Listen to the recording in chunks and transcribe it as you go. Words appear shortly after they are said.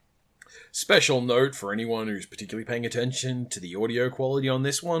Special note for anyone who's particularly paying attention to the audio quality on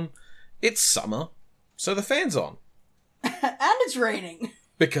this one, it's summer, so the fan's on. And it's raining.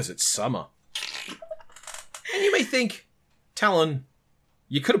 Because it's summer. And you may think, Talon,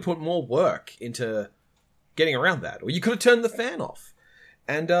 you could have put more work into getting around that, or you could have turned the fan off.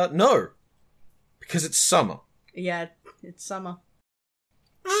 And no, because it's summer. Yeah, it's summer.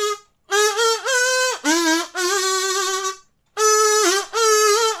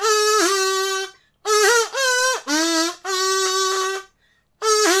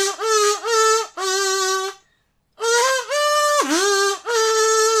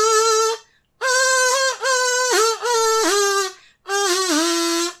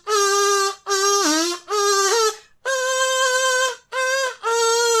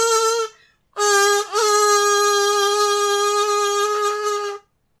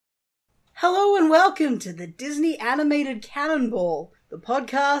 Welcome to the Disney Animated Cannonball, the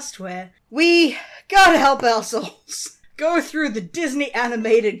podcast where we, gotta help ourselves, go through the Disney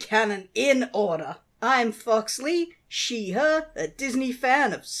Animated canon in order. I'm Foxley, she, her, a Disney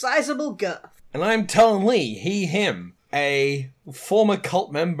fan of sizable girth. And I'm Talon Lee, he, him, a former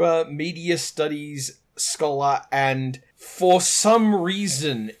cult member, media studies scholar, and, for some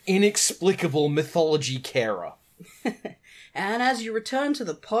reason, inexplicable mythology carer. And as you return to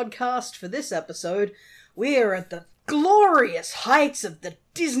the podcast for this episode, we are at the glorious heights of the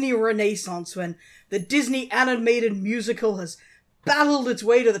Disney Renaissance when the Disney animated musical has battled its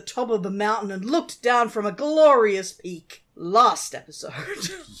way to the top of the mountain and looked down from a glorious peak. Last episode.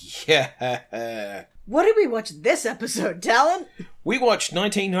 Yeah. What did we watch this episode, Talon? We watched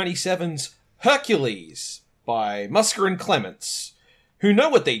 1997's Hercules by Musker and Clements, who know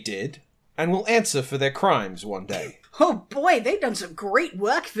what they did and will answer for their crimes one day. Oh boy, they've done some great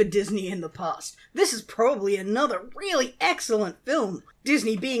work for Disney in the past. This is probably another really excellent film.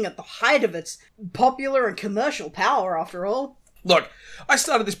 Disney being at the height of its popular and commercial power, after all. Look, I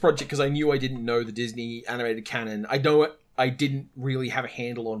started this project because I knew I didn't know the Disney animated canon. I know I didn't really have a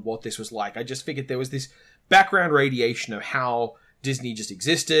handle on what this was like. I just figured there was this background radiation of how Disney just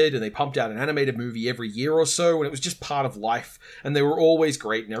existed, and they pumped out an animated movie every year or so, and it was just part of life, and they were always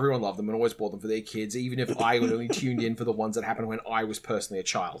great, and everyone loved them, and always bought them for their kids, even if I would only tuned in for the ones that happened when I was personally a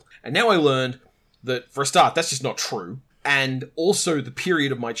child. And now I learned that, for a start, that's just not true, and also the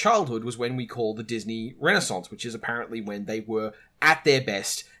period of my childhood was when we call the Disney Renaissance, which is apparently when they were at their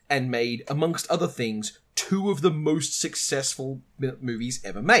best, and made, amongst other things, two of the most successful movies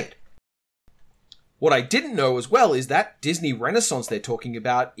ever made. What I didn't know as well is that Disney Renaissance they're talking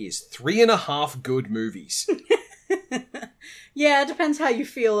about is 3.5 good movies. Yeah, it depends how you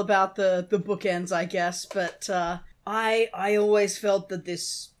feel about the bookends, I guess, but I always felt that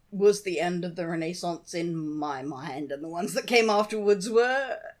this was the end of the Renaissance in my mind, and the ones that came afterwards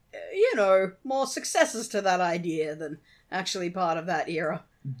were, more successes to that idea than actually part of that era.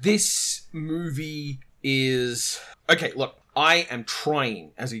 This movie is... Okay, look. I am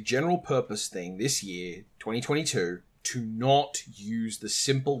trying, as a general purpose thing this year, 2022, to not use the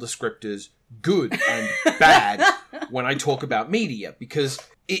simple descriptors good and bad when I talk about media, because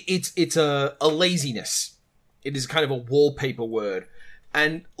it's a laziness. It is kind of a wallpaper word.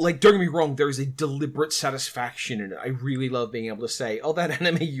 And, don't get me wrong, there is a deliberate satisfaction in it. I really love being able to say, oh, that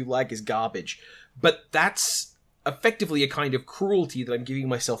anime you like is garbage. But that's effectively a kind of cruelty that I'm giving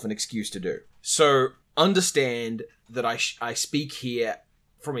myself an excuse to do. So, understand that I speak here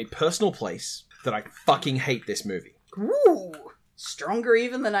from a personal place that I fucking hate this movie. Ooh, stronger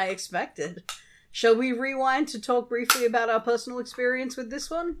even than I expected. Shall we rewind to talk briefly about our personal experience with this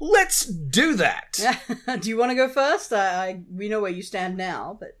one? Let's do that! Do you want to go first? We know where you stand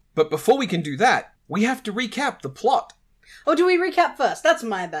now, but... But before we can do that, we have to recap the plot. Oh, do we recap first? That's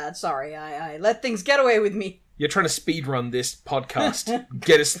my bad, sorry. I let things get away with me. You're trying to speedrun this podcast,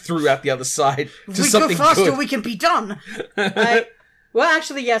 get us through out the other side to we something go faster, good. We can be done. Well,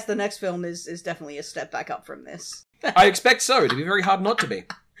 actually, yes, the next film is definitely a step back up from this. I expect so. It'd be very hard not to be.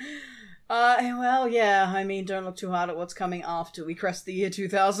 Well, yeah. I mean, don't look too hard at what's coming after we crest the year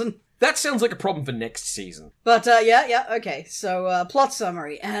 2000. That sounds like a problem for next season. But, yeah, okay. So, plot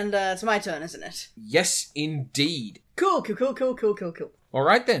summary, and it's my turn, isn't it? Yes, indeed. Cool. All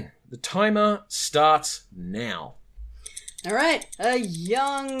right, then. The timer starts now. Alright, a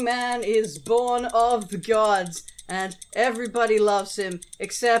young man is born of the gods, and everybody loves him,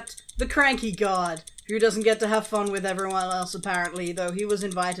 except the cranky god, who doesn't get to have fun with everyone else apparently, though he was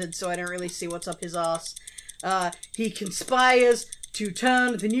invited, so I don't really see what's up his arse. He conspires to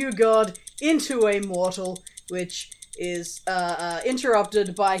turn the new god into a mortal, which is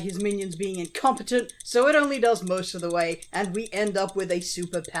interrupted by his minions being incompetent, so it only does most of the way, and we end up with a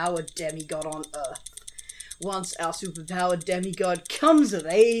superpowered demigod on Earth. Once our superpowered demigod comes of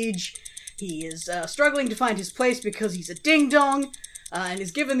age, he is struggling to find his place because he's a ding-dong, and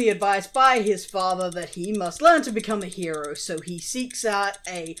is given the advice by his father that he must learn to become a hero, so he seeks out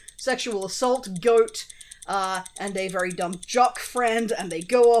a sexual assault goat, and a very dumb jock friend, and they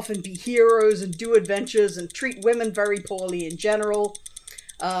go off and be heroes and do adventures and treat women very poorly in general,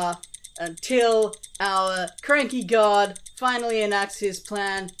 until our cranky god finally enacts his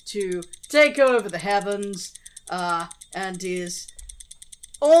plan to take over the heavens, and is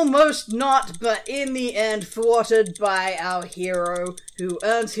almost not, but in the end thwarted by our hero, who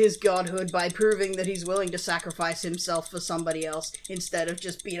earns his godhood by proving that he's willing to sacrifice himself for somebody else instead of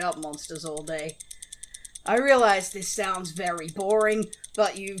just beat up monsters all day. I realize this sounds very boring,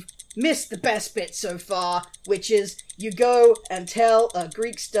 but you've missed the best bit so far, which is you go and tell a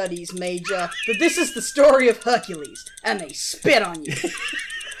Greek studies major that this is the story of Hercules, and they spit on you.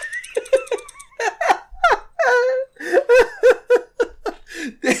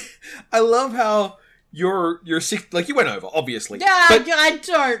 I love how you're sick, like you went over, obviously. Yeah, but I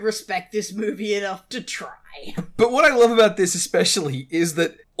don't respect this movie enough to try. But what I love about this especially is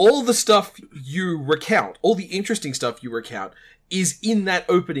that all the stuff you recount, all the interesting stuff you recount, is in that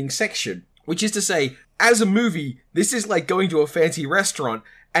opening section. Which is to say, as a movie, this is like going to a fancy restaurant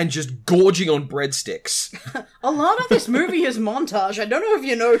and just gorging on breadsticks. A lot of this movie is montage. I don't know if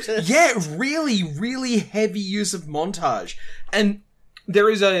you noticed. Yeah, really, really heavy use of montage. And there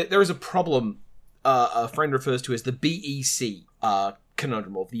is a problem a friend refers to as the BEC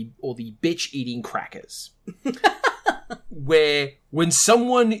conundrum, or the bitch eating crackers. Where when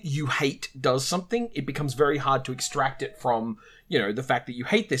someone you hate does something, it becomes very hard to extract it from, the fact that you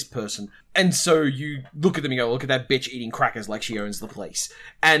hate this person. And so you look at them and go, look at that bitch eating crackers like she owns the place.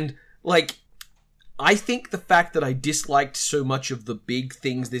 And, I think the fact that I disliked so much of the big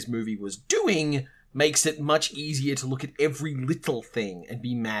things this movie was doing makes it much easier to look at every little thing and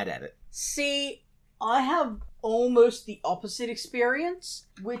be mad at it. See, I have almost the opposite experience,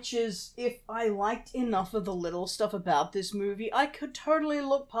 which is if I liked enough of the little stuff about this movie, I could totally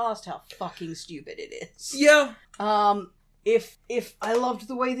look past how fucking stupid it is. Yeah. If I loved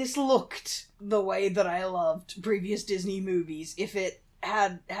the way this looked, the way that I loved previous Disney movies, if it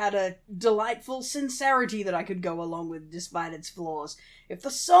had a delightful sincerity that I could go along with despite its flaws, if the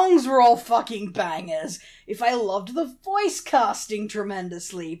songs were all fucking bangers, if I loved the voice casting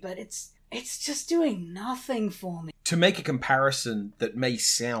tremendously, but it's just doing nothing for me. To make a comparison that may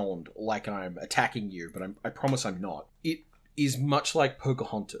sound like I'm attacking you, but I promise I'm not, it is much like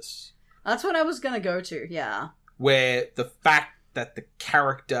Pocahontas. That's what I was gonna go to, yeah. Where the fact that the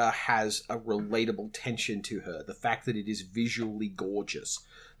character has a relatable tension to her, the fact that it is visually gorgeous,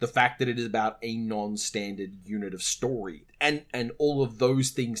 the fact that it is about a non-standard unit of story, and all of those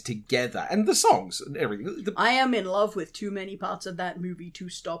things together, and the songs and everything. I am in love with too many parts of that movie to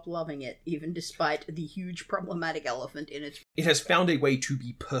stop loving it, even despite the huge problematic elephant in it. It has found a way to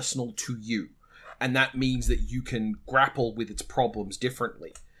be personal to you, and that means that you can grapple with its problems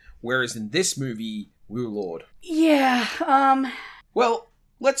differently. Whereas in this movie, oh lord. Yeah, Well,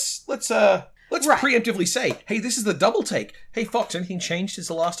 let's right. preemptively say, hey, this is the double take. Hey, Fox, anything changed since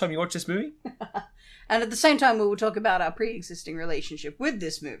the last time you watched this movie? And at the same time, we will talk about our pre-existing relationship with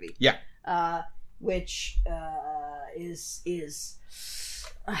this movie. Yeah. Which is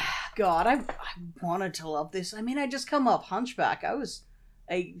God, I wanted to love this. I mean, I just come off Hunchback. I was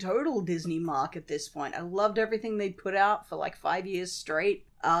a total Disney mark at this point. I loved everything they put out for 5 years straight.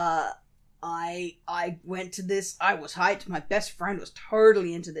 I went to this, I was hyped. My best friend was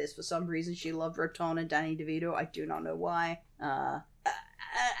totally into this. For some reason, she loved Raton and Danny DeVito. I do not know why.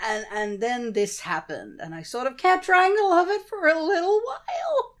 And then this happened, and I sort of kept trying to love it for a little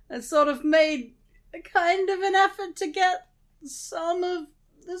while. I sort of made a kind of an effort to get some of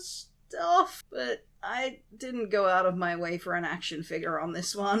the stuff, but I didn't go out of my way for an action figure on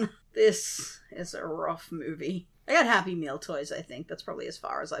this one. This is a rough movie. I got Happy Meal toys, I think. That's probably as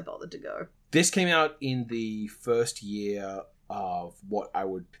far as I bothered to go. This came out in the first year of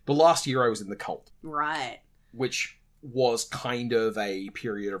the last year I was in the cult. Right. Which was kind of a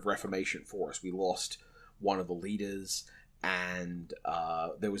period of reformation for us. We lost one of the leaders, and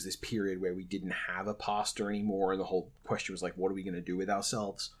there was this period where we didn't have a pastor anymore, and the whole question was what are we going to do with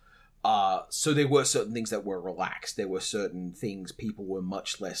ourselves? So there were certain things that were relaxed. There were certain things people were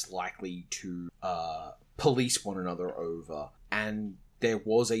much less likely to police one another over, and there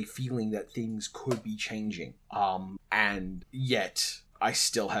was a feeling that things could be changing. And yet, I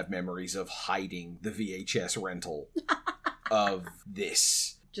still have memories of hiding the VHS rental of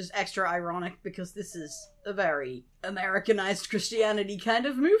this. Just extra ironic because this is a very Americanized Christianity kind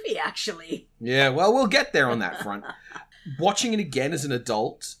of movie, actually. Yeah, well, we'll get there on that front. Watching it again as an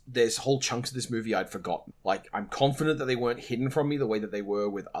adult, there's whole chunks of this movie I'd forgotten. Like, I'm confident that they weren't hidden from me the way that they were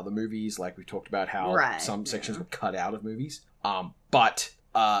with other movies. Like, we talked about how some sections were cut out of movies. But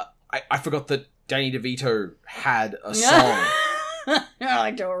I forgot that Danny DeVito had a song. I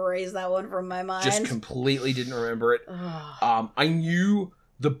like to erase that one from my mind. Just completely didn't remember it. I knew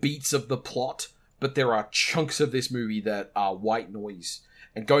the beats of the plot, but there are chunks of this movie that are white noise.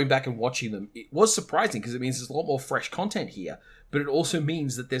 And going back and watching them, it was surprising because it means there's a lot more fresh content here. But it also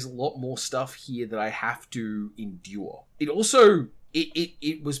means that there's a lot more stuff here that I have to endure. It also,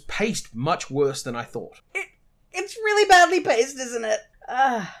 it was paced much worse than I thought. It's really badly paced, isn't it?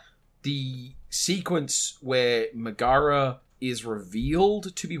 The sequence where Megara is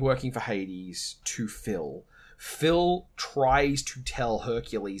revealed to be working for Hades to Phil. Phil tries to tell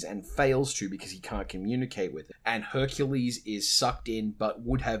Hercules and fails to because he can't communicate with it. And Hercules is sucked in but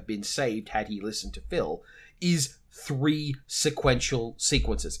would have been saved had he listened to Phil, is 3 sequential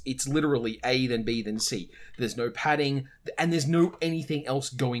sequences. It's literally A, then B, then C. There's no padding, and there's no anything else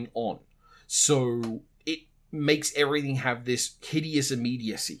going on. So it makes everything have this hideous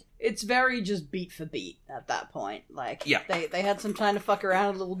immediacy. It's very just beat for beat at that point. Like, yeah. They had some time to fuck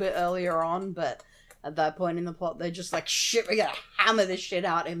around a little bit earlier on, but at that point in the plot, they're just like, shit, we gotta hammer this shit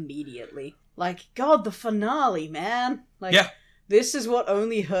out immediately. Like, God, the finale, man. Like, This is what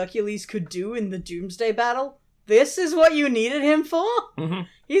only Hercules could do in the Doomsday Battle? This is what you needed him for? Mm-hmm.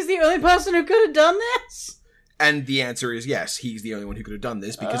 He's the only person who could have done this? And the answer is yes, he's the only one who could have done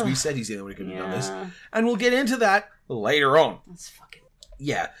this, because we said he's the only one who could have done this. And we'll get into that later on. That's fucking...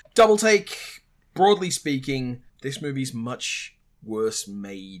 Yeah. Double take, broadly speaking, this movie's much worse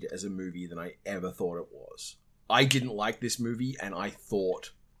made as a movie than I ever thought it was. I didn't like this movie, and I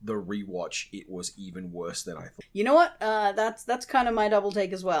thought the rewatch, it was even worse than I thought. You know what? That's kind of my double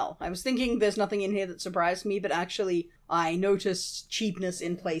take as well. I was thinking there's nothing in here that surprised me, but actually I noticed cheapness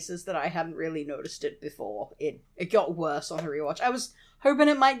in places that I hadn't really noticed it before. It got worse on a rewatch. I was hoping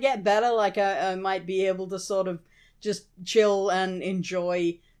it might get better, like I might be able to sort of just chill and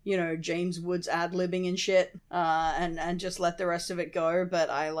enjoy, you know, James Woods ad-libbing and shit, and just let the rest of it go,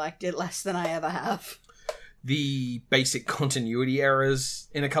 but I liked it less than I ever have. The basic continuity errors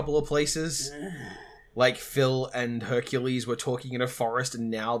in a couple of places. Like Phil and Hercules were talking in a forest,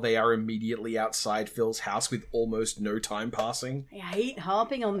 and now they are immediately outside Phil's house with almost no time passing. I hate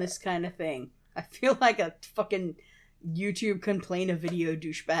harping on this kind of thing. I feel like a fucking YouTube complainer video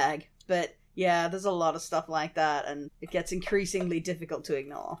douchebag. But yeah, there's a lot of stuff like that, and it gets increasingly difficult to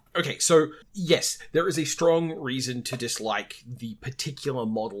ignore. Okay, so yes, there is a strong reason to dislike the particular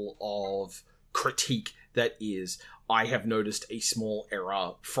model of critique that is, I have noticed a small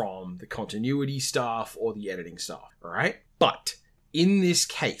error from the continuity staff or the editing staff, alright? But, in this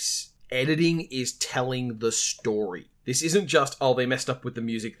case, editing is telling the story. This isn't just, oh, they messed up with the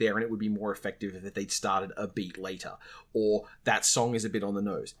music there and it would be more effective if they'd started a beat later, or that song is a bit on the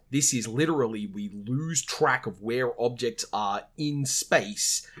nose. This is literally, we lose track of where objects are in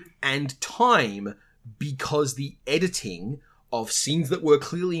space and time because the editing of scenes that were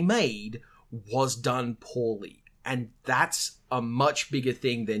clearly made was done poorly. And that's a much bigger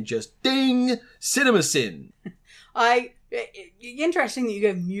thing than just, ding, cinema sin. Interesting that you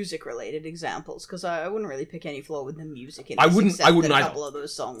give music-related examples, because I wouldn't really pick any flaw with the music in this. I wouldn't that either. A couple of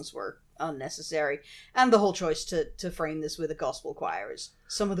those songs were unnecessary. And the whole choice to frame this with a gospel choir is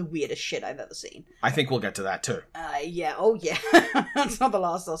some of the weirdest shit I've ever seen. I think we'll get to that too. Yeah. That's not the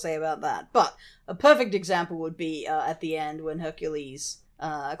last I'll say about that. But a perfect example would be at the end when Hercules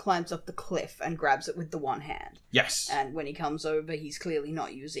climbs up the cliff and grabs it with the one hand. Yes. And when he comes over, he's clearly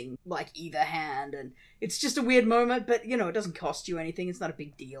not using, like, either hand, and it's just a weird moment, but, you know, it doesn't cost you anything, it's not a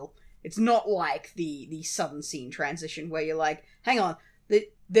big deal. It's not like the sudden scene transition where you're like, hang on,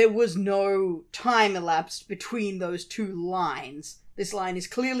 there was no time elapsed between those two lines. This line is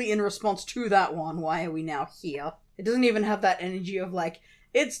clearly in response to that one, why are we now here? It doesn't even have that energy of, like,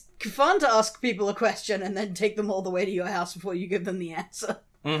 it's fun to ask people a question and then take them all the way to your house before you give them the answer.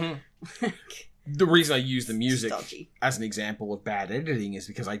 Mm-hmm. The reason I use the music as an example of bad editing is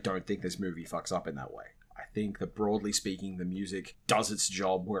because I don't think this movie fucks up in that way. I think that, broadly speaking, the music does its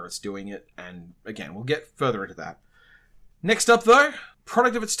job where it's doing it, and again, we'll get further into that. Next up, though,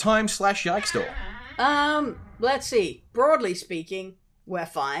 product of its time / yikes store. Let's see. Broadly speaking, we're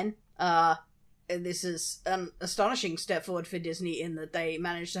fine. This is an astonishing step forward for Disney in that they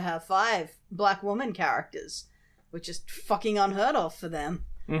managed to have 5 black woman characters. which is fucking unheard of for them.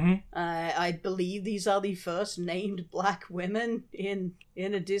 Mm-hmm. I believe these are the first named black women in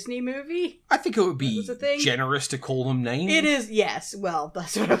a Disney movie. I think it would be generous to call them names. It is, yes. Well,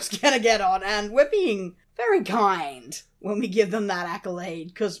 that's what I was gonna get on, and we're being very kind when we give them that accolade,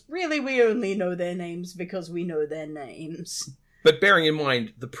 because really we only know their names because we know their names. But bearing in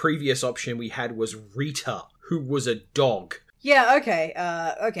mind, the previous option we had was Rita, who was a dog. Yeah, okay.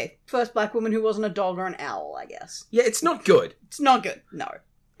 Okay. First black woman who wasn't a dog or an owl, I guess. Yeah, it's not good. It's not good, no.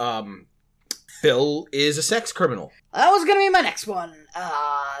 Phil is a sex criminal. That was gonna be my next one.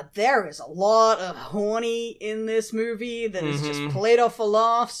 There is a lot of horny in this movie that is just played off for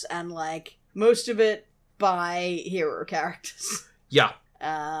laughs, and, like, most of it by hero characters. Yeah.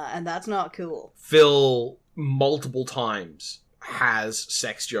 And that's not cool. Phil, multiple times, has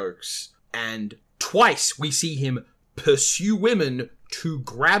sex jokes, and twice we see him pursue women to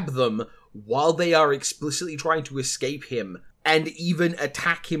grab them while they are explicitly trying to escape him, and even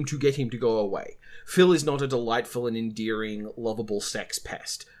attack him to get him to go away. Phil is not a delightful and endearing, lovable sex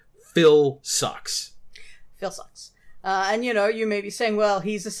pest. Phil sucks. Phil sucks. And, you know, you may be saying, well,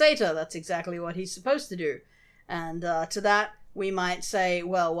 he's a satyr. That's exactly what he's supposed to do. And to that, we might say,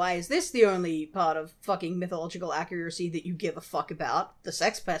 well, why is this the only part of fucking mythological accuracy that you give a fuck about? The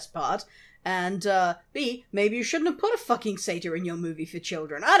sex pest part. And, B, maybe you shouldn't have put a fucking satyr in your movie for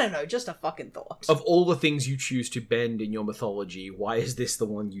children. I don't know, just a fucking thought. Of all the things you choose to bend in your mythology, why is this the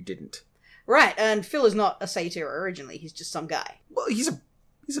one you didn't? Right, and Phil is not a satyr originally, he's just some guy. Well, he's a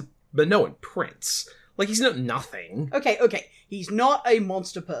Minoan prince. Like, he's not nothing. Okay, he's not a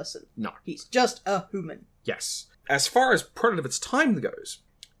monster person. No. He's just a human. Yes. As far as product of its time goes,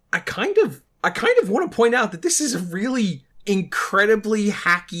 I kind of want to point out that this is a really incredibly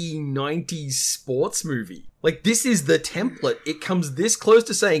hacky 90s sports movie. Like, this is the template. It comes this close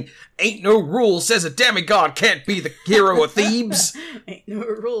to saying, ain't no rule says a demigod can't be the hero of Thebes. Ain't no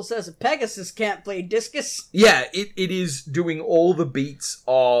rule says a Pegasus can't play discus. Yeah, it is doing all the beats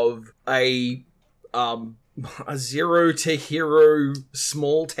of a zero to hero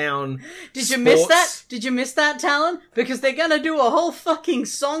small town Did you miss that? Did you miss that, Talon? Because they're gonna do a whole fucking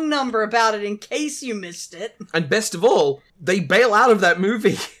song number about it in case you missed it. And best of all, they bail out of that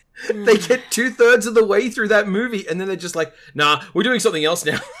movie. They get 2/3 of the way through that movie, and then they're just like, nah, we're doing something else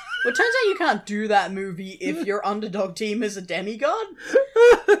now. Well, it turns out you can't do that movie if your underdog team is a demigod.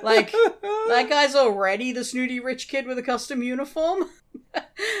 Like, that guy's already the snooty rich kid with a custom uniform.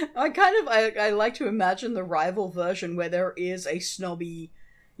 I like to imagine the rival version where there is a snobby,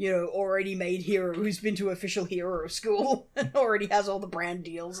 you know, already made hero who's been to official hero school and already has all the brand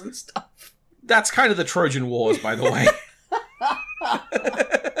deals and stuff. That's kind of the Trojan Wars, by the way.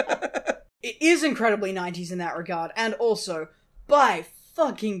 It is incredibly 90s in that regard, and also, by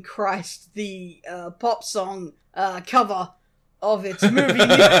fucking Christ, the pop song cover of its movie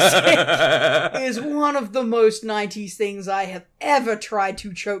music is one of the most 90s things I have ever tried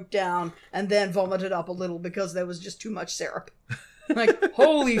to choke down and then vomited up a little because there was just too much syrup. Like,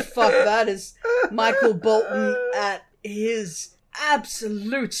 holy fuck, that is Michael Bolton at his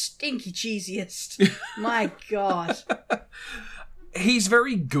absolute stinky cheesiest. My God. He's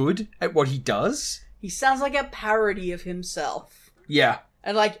very good at what he does. He sounds like a parody of himself. Yeah.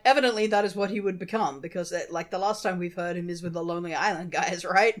 And, like, evidently that is what he would become, because, like, the last time we've heard him is with the Lonely Island guys,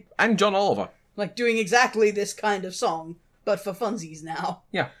 right? And John Oliver. Like, doing exactly this kind of song, but for funsies now.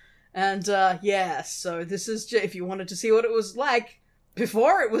 Yeah. And, yeah, so this is, if you wanted to see what it was like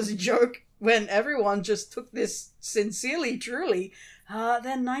before it was a joke, when everyone just took this sincerely, truly,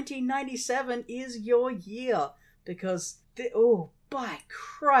 then 1997 is your year, because, by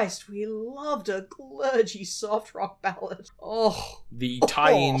Christ, we loved a clergy soft rock ballad. Oh. The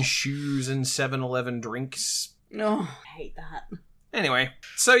tie-in shoes and 7-Eleven drinks. No, I hate that. Anyway,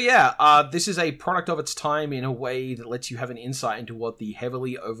 so yeah, this is a product of its time in a way that lets you have an insight into what the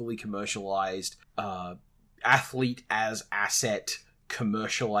heavily, overly commercialized athlete as asset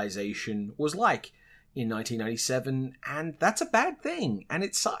commercialization was like in 1997, and that's a bad thing, and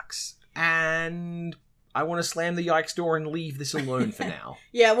it sucks. And I want to slam the yikes door and leave this alone for now.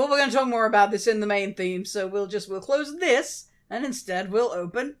 Yeah, well, we're going to talk more about this in the main theme, so we'll close this, and instead we'll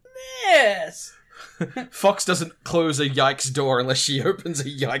open this. Fox doesn't close a yikes door unless she opens a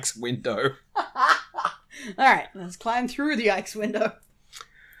yikes window. Alright, let's climb through the yikes window.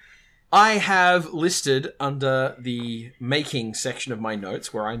 I have listed under the making section of my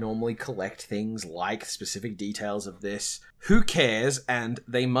notes, where I normally collect things like specific details of this, who cares, and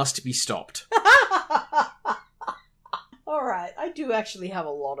they must be stopped. Alright. Alright, I do actually have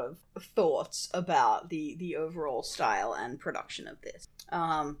a lot of thoughts about the overall style and production of this.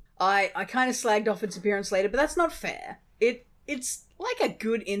 I kind of slagged off its appearance later, but that's not fair. It's like a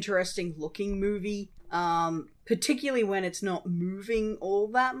good, interesting looking movie, particularly when it's not moving all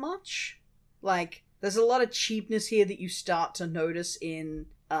that much. Like, there's a lot of cheapness here that you start to notice in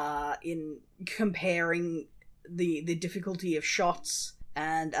comparing the difficulty of shots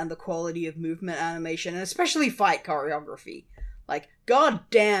and the quality of movement animation, and especially fight choreography. Like,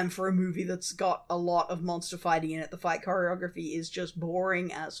 goddamn, for a movie that's got a lot of monster fighting in it, the fight choreography is just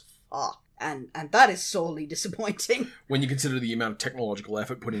boring as fuck. And that is sorely disappointing. When you consider the amount of technological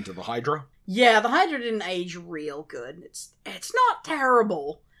effort put into the Hydra. Yeah, the Hydra didn't age real good. It's not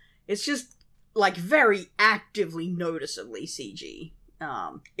terrible. It's just, like, very actively, noticeably CG.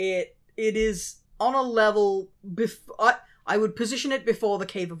 It is on a level I would position it before the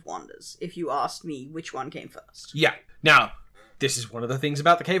Cave of Wonders, if you asked me which one came first. Yeah. Now, this is one of the things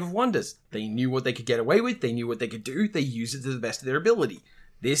about the Cave of Wonders. They knew what they could get away with, they knew what they could do, they used it to the best of their ability.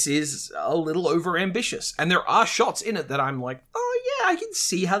 This is a little over-ambitious. And there are shots in it that I'm like, oh yeah, I can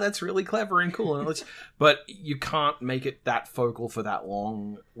see how that's really clever and cool. But you can't make it that focal for that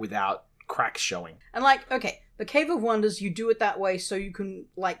long without cracks showing. And like, okay, the Cave of Wonders, you do it that way so you can,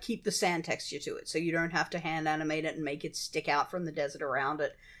 like, keep the sand texture to it, so you don't have to hand animate it and make it stick out from the desert around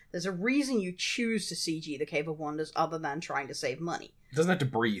it. There's a reason you choose to CG the Cave of Wonders other than trying to save money. It doesn't have to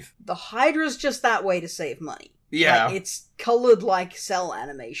breathe. The Hydra's just that way to save money. Yeah. Like, it's colored like cell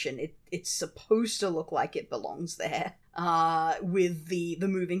animation. It's supposed to look like it belongs there. With the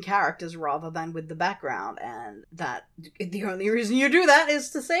moving characters rather than with the background, and that the only reason you do that is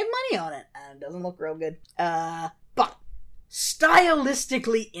to save money on it, and it doesn't look real good. But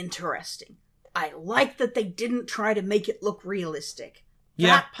stylistically interesting. I like that they didn't try to make it look realistic. Yeah.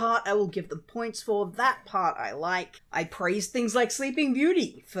 That part I will give them points for. That part I like. I praise things like Sleeping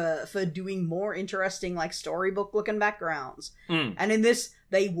Beauty for doing more interesting, like, storybook-looking backgrounds. And in this,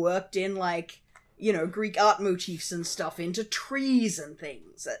 they worked in, like, you know, Greek art motifs and stuff into trees and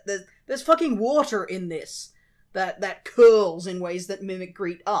things. There's fucking water in this that curls in ways that mimic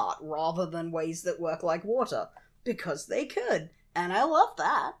Greek art rather than ways that work like water. Because they could. And I love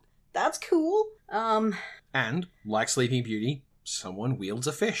that. That's cool. And, like Sleeping Beauty, someone wields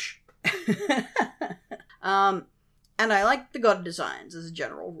a fish. And I like the god designs as a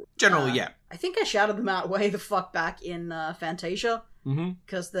general rule. Generally, yeah. I think I shouted them out way the fuck back in Fantasia.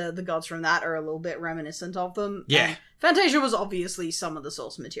 Because the gods from that are a little bit reminiscent of them. Yeah. And Fantasia was obviously some of the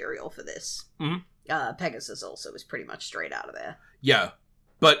source material for this. Pegasus also was pretty much straight out of there. Yeah.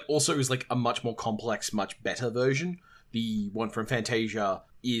 But also it was like a much more complex, much better version. The one from Fantasia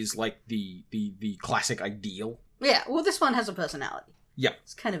is like the classic ideal. Yeah, well, this one has a personality. Yeah.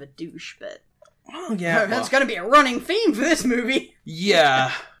 It's kind of a douche, but... Oh, yeah. That's going to be a running theme for this movie.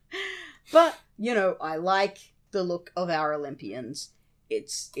 Yeah. But, you know, I like the look of our Olympians.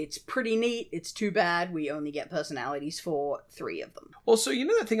 It's pretty neat. It's too bad we only get personalities for 3 of them. Also, you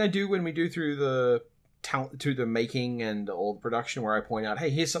know that thing I do when we do through the to the making and all the production where I point out, hey,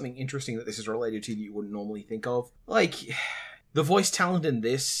 here's something interesting that this is related to that you wouldn't normally think of? Like, the voice talent in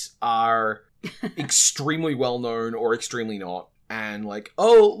this are extremely well known or extremely not. And like,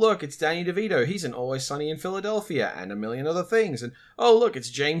 oh, look, it's Danny DeVito. He's in Always Sunny in Philadelphia and a million other things. And, oh, look, it's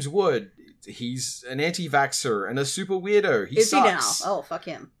James Wood. He's an anti-vaxxer and a super weirdo. He sucks. He now? Oh, fuck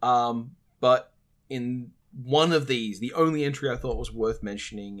him. But in one of these, the only entry I thought was worth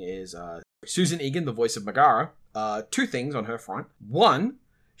mentioning is Susan Egan, the voice of Megara. 2 things on her front. One,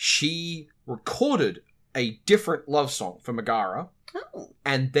 she recorded a different love song for Megara. Oh.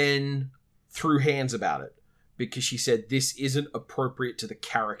 And then threw hands about it. Because she said, this isn't appropriate to the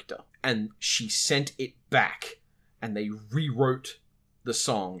character. And she sent it back. And they rewrote the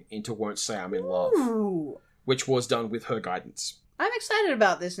song into Won't Say I'm in Love. Ooh. Which was done with her guidance. I'm excited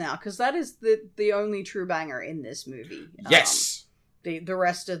about this now, because that is the only true banger in this movie. Yes! The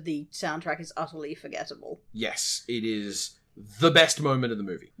rest of the soundtrack is utterly forgettable. Yes, it is the best moment of the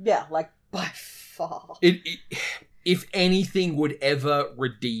movie. Yeah, like, by far. If anything would ever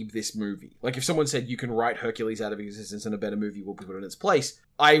redeem this movie, like if someone said you can write Hercules out of existence and a better movie will put it in its place,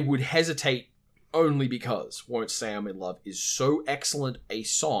 I would hesitate only because Won't Say I'm in Love is so excellent a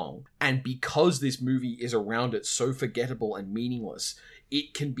song, and because this movie is around it so forgettable and meaningless,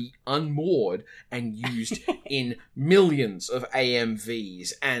 it can be unmoored and used in millions of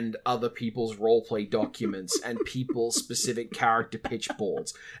AMVs and other people's roleplay documents and people's specific character pitch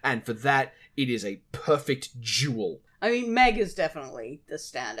boards. And for that, it is a perfect jewel. I mean, Meg is definitely the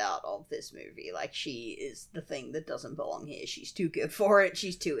standout of this movie. Like, she is the thing that doesn't belong here. She's too good for it.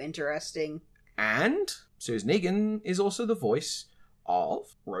 She's too interesting. And Susan Egan is also the voice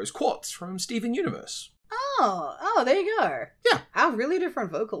of Rose Quartz from Steven Universe. Oh, there you go. Yeah. How really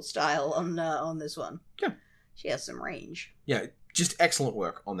different vocal style on this one. Yeah. She has some range. Yeah, just excellent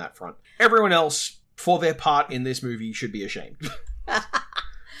work on that front. Everyone else, for their part in this movie, should be ashamed.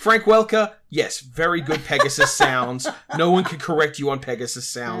 Frank Welker, yes, very good Pegasus sounds. No one can correct you on Pegasus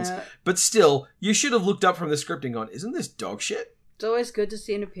sounds. But still, you should have looked up from the script and gone, isn't this dog shit? It's always good to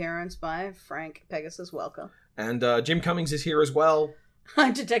see an appearance by Frank Pegasus Welker. And Jim Cummings is here as well. I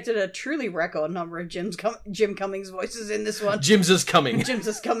detected a truly record number of Jim Cummings voices in this one. Jim's is coming.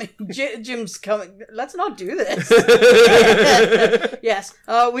 Jim's coming. Jim's coming. Let's not do this. Yes,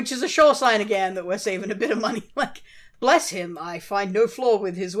 which is a sure sign again that we're saving a bit of money. Like, bless him, I find no flaw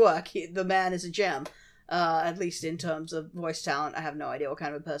with his work. The man is a gem. At least in terms of voice talent. I have no idea what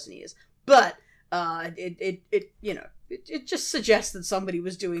kind of a person he is. But it just suggests that somebody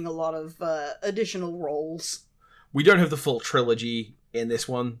was doing a lot of additional roles. We don't have the full trilogy in this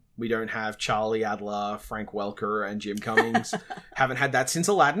one. We don't have Charlie Adler, Frank Welker, and Jim Cummings. Haven't had that since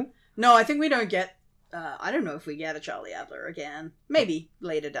Aladdin. No, I think we don't get... I don't know if we get a Charlie Adler again. Maybe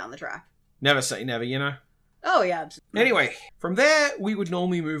later down the track. Never say never, you know? Oh, yeah. Absolutely. Anyway, from there, we would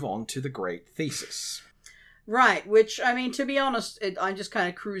normally move on to the great thesis. Right, which, I mean, to be honest, I'm just kind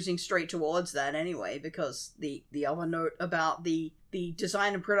of cruising straight towards that anyway, because the other note about the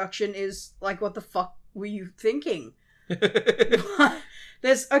design and production is, like, what the fuck were you thinking?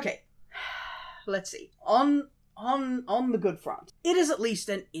 Okay, let's see. On the good front, it is at least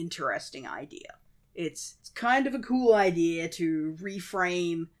an interesting idea. It's kind of a cool idea to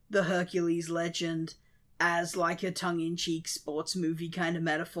reframe the Hercules legend as like a tongue-in-cheek sports movie kind of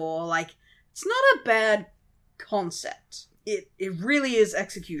metaphor. Like, it's not a bad concept. It really is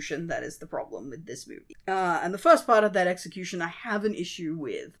execution that is the problem with this movie. And the first part of that execution I have an issue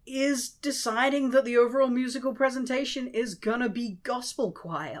with is deciding that the overall musical presentation is gonna be gospel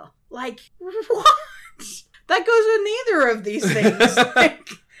choir. Like, what? That goes with neither of these things.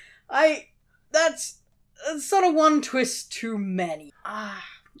 That's sort of one twist too many.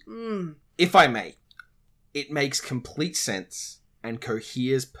 If I may, it makes complete sense and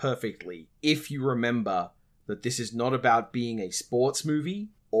coheres perfectly if you remember that this is not about being a sports movie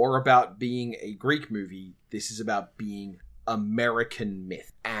or about being a Greek movie. This is about being American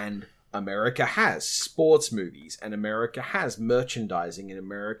myth. And America has sports movies, and America has merchandising, and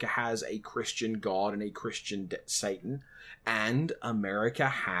America has a Christian God and a Christian Satan, and America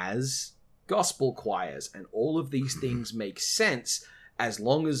has gospel choirs, and all of these things make sense as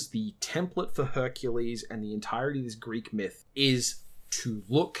long as the template for Hercules and the entirety of this Greek myth is to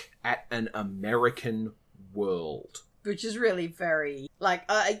look at an American world. Which is really very... Like,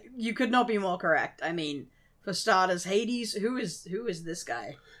 you could not be more correct. I mean, for starters, Hades, who is this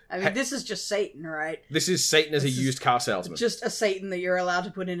guy? I mean, this is just Satan, right? This is Satan as a used car salesman. Just a Satan that you're allowed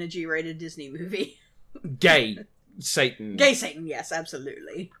to put in a G-rated Disney movie. Gay Satan. Gay Satan, yes,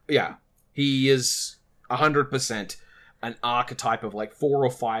 absolutely. Yeah. He is 100% an archetype of like 4 or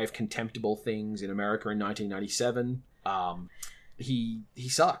 5 contemptible things in America in 1997. He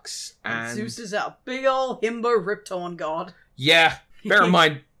sucks. And Zeus is a big ol' himbo Rip-Torn god. Yeah. Bear in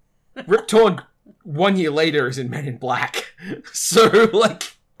mind, Rip-Torn 1 year later is in Men in Black. So,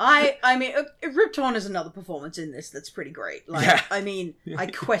 like... I mean, Rip-Torn is another performance in this that's pretty great. Like, yeah. I mean, I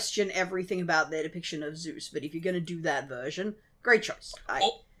question everything about their depiction of Zeus, but if you're going to do that version, great choice.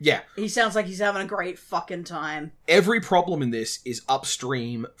 Yeah. He sounds like he's having a great fucking time. Every problem in this is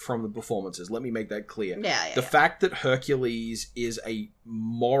upstream from the performances. Let me make that clear. Yeah. The fact that Hercules is a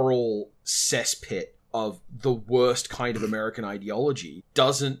moral cesspit of the worst kind of American ideology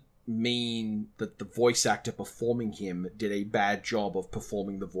doesn't mean that the voice actor performing him did a bad job of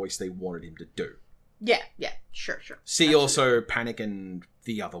performing the voice they wanted him to do. Yeah, sure. See Absolutely. Also Panic and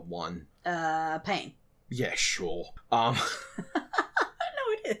the other one. Pain. Yeah, sure. No,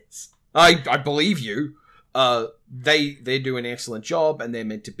 it is. I believe you. They do an excellent job, and they're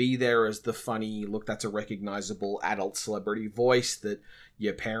meant to be there as the funny, look, that's a recognizable adult celebrity voice that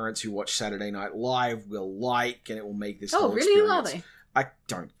your parents who watch Saturday Night Live will like, and it will make this whole really? experience. Are they? I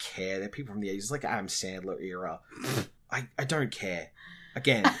don't care. They're people from the 80s. It's like Adam Sandler era. I don't care.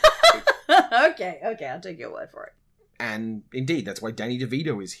 Again. Okay, I'll take your word for it. And indeed, that's why Danny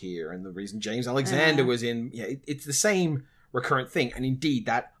DeVito is here, and the reason James Alexander was in... Yeah, it's the same recurrent thing. And indeed,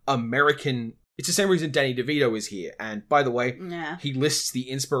 that American... It's the same reason Danny DeVito is here. And by the way, he lists the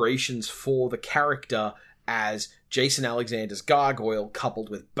inspirations for the character as Jason Alexander's gargoyle coupled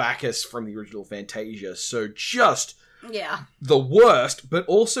with Bacchus from the original Fantasia. So just... the worst, but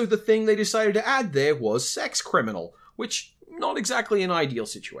also the thing they decided to add there was sex criminal, which, not exactly an ideal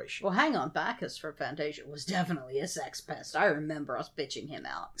situation. Well, hang on. Bacchus for Fantasia was definitely a sex pest. I remember us bitching him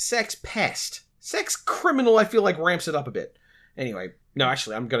out. Sex pest. Sex criminal, I feel like, ramps it up a bit. Anyway, no,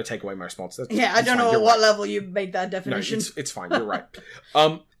 actually, I'm going to take away my response. I don't know at what level you made that definition. No, it's fine. You're right.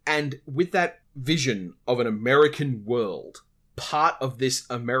 And with that vision of an American world, part of this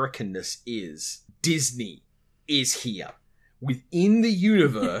Americanness is Disney is here. Within the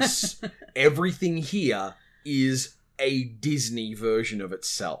universe, everything here is a Disney version of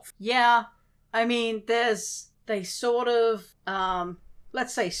itself. Yeah. I mean, they sort of,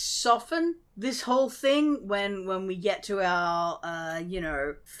 let's say, soften this whole thing when we get to our,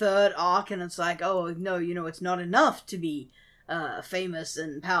 third arc, and it's like, oh, no, it's not enough to be famous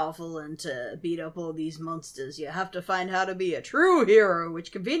and powerful and to beat up all these monsters. You have to find how to be a true hero,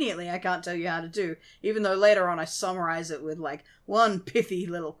 which conveniently I can't tell you how to do, even though later on I summarize it with, like, one pithy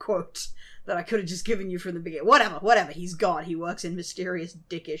little quote that I could have just given you from the beginning. Whatever, he's God. He works in mysterious,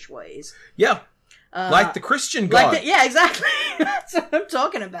 dickish ways. Yeah. Like the Christian God. Yeah, exactly. That's what I'm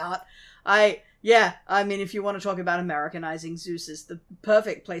talking about. I mean, if you want to talk about Americanizing Zeus, is the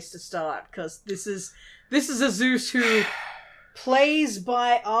perfect place to start, because this is a Zeus who plays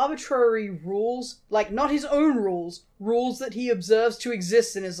by arbitrary rules, like not his own rules that he observes to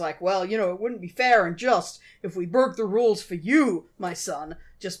exist, and is like, well, it wouldn't be fair and just if we broke the rules for you, my son,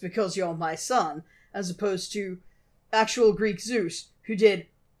 just because you're my son, as opposed to actual Greek Zeus, who did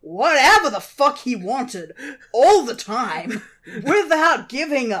whatever the fuck he wanted all the time without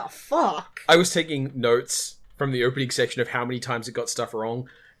giving a fuck. I was taking notes from the opening section of how many times it got stuff wrong,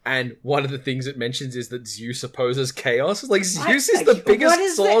 and one of the things it mentions is that Zeus opposes chaos. Like, Zeus is the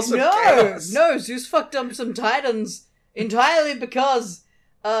biggest source of chaos. No, Zeus fucked up some titans entirely because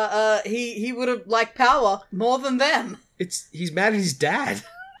he would have liked power more than them. He's mad at his dad.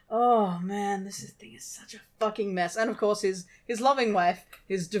 Oh man, this thing is such a fucking mess. And of course his loving wife,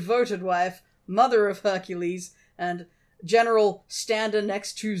 his devoted wife, mother of Hercules, and general stander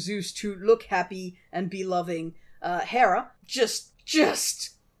next to Zeus to look happy and be loving, Hera, just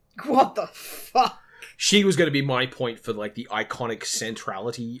what the fuck? She was going to be my point for, like, the iconic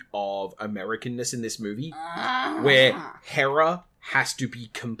centrality of Americanness in this movie, where Hera has to be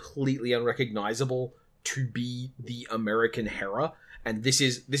completely unrecognizable to be the American Hera. And this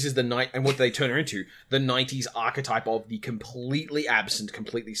is the night, and what do they turn her into? The 90s archetype of the completely absent,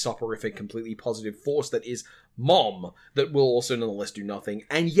 completely soporific, completely positive force that is Mom, that will also nonetheless do nothing,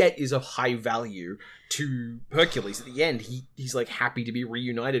 and yet is of high value to Hercules. At the end, he's like happy to be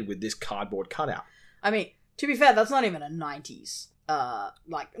reunited with this cardboard cutout. I mean, to be fair, that's not even a 90s.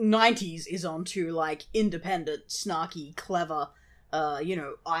 90s is onto, like, independent, snarky, clever,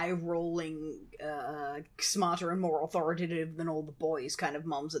 eye-rolling, smarter and more authoritative than all the boys kind of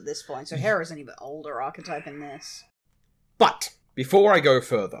moms at this point. So Hera's an even older archetype in this. But, before I go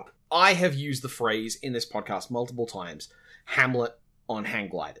further, I have used the phrase in this podcast multiple times, Hamlet on hang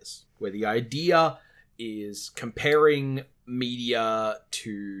gliders, where the idea is comparing media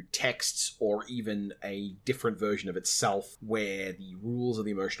to texts or even a different version of itself where the rules of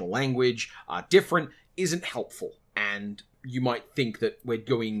the emotional language are different isn't helpful. And you might think that we're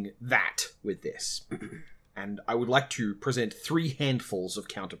doing that with this. And I would like to present 3 handfuls of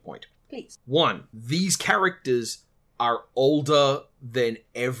counterpoint. Please. 1, these characters are older than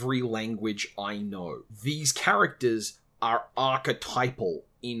every language I know. These characters are archetypal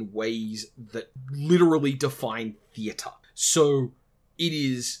in ways that literally define theatre. So it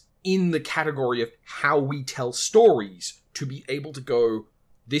is in the category of how we tell stories to be able to go,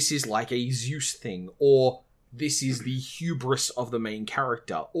 this is like a Zeus thing, or this is the hubris of the main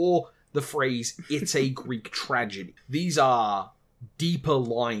character, or the phrase, it's a Greek tragedy. These are deeper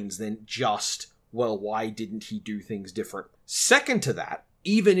lines than just, well, why didn't he do things different? Second to that,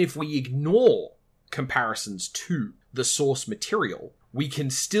 even if we ignore comparisons to the source material, we can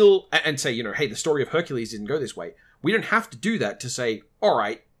still, and say, hey, the story of Hercules didn't go this way. We don't have to do that to say, all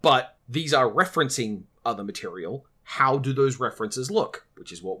right, but these are referencing other material. How do those references look?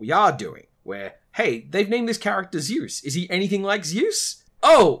 Which is what we are doing. Where, hey, they've named this character Zeus. Is he anything like Zeus?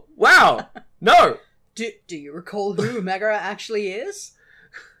 Oh, wow. No. Do you recall who Megara actually is?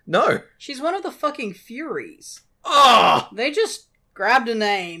 No. She's one of the fucking Furies. Oh! They just grabbed a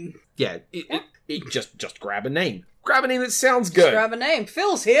name. Yeah, just grab a name. Grab a name that sounds good. Just grab a name.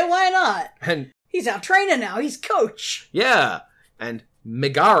 Phil's here, why not? And he's our trainer now, he's coach. Yeah, and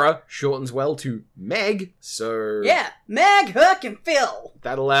Megara shortens well to Meg, so... Yeah, Meg, Herc, and Phil.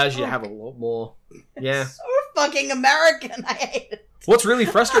 That allows you to have a lot more... Yeah. So fucking American, I hate it. What's really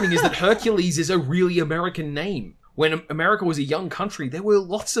frustrating is that Hercules is a really American name. When America was a young country, there were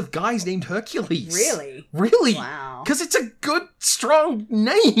lots of guys named Hercules. Really? Really? Wow. Because it's a good, strong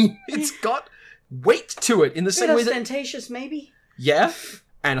name. It's got weight to it in the same way that... ostentatious, maybe? Yeah.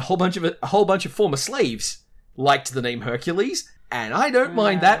 And a whole bunch of former slaves liked the name Hercules, and I don't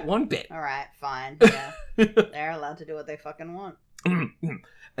mind that one bit. Alright, fine. Yeah. They're allowed to do what they fucking want.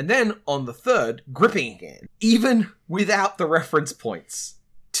 And then, on the third, gripping again. Even without the reference points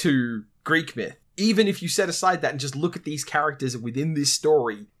to Greek myth, even if you set aside that and just look at these characters within this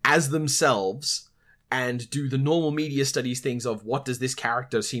story as themselves and do the normal media studies things of what does this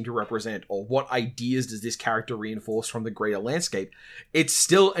character seem to represent or what ideas does this character reinforce from the greater landscape, it's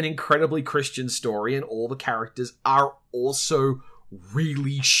still an incredibly Christian story, and all the characters are also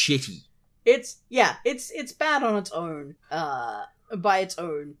really shitty. It's bad on its own, by its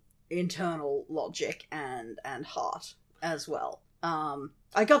own internal logic and heart as well.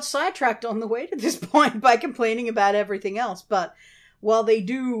 I got sidetracked on the way to this point by complaining about everything else, but while they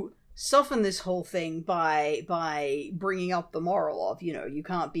do soften this whole thing by bringing up the moral of, you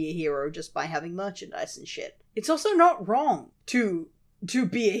can't be a hero just by having merchandise and shit, it's also not wrong to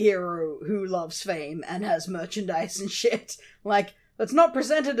be a hero who loves fame and has merchandise and shit. Like, that's not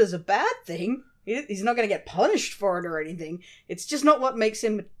presented as a bad thing. He's not going to get punished for it or anything. It's just not what makes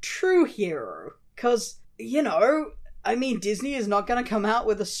him a true hero. Because, Disney is not going to come out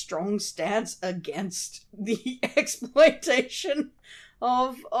with a strong stance against the exploitation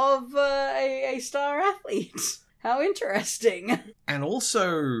of a star athlete. How interesting. And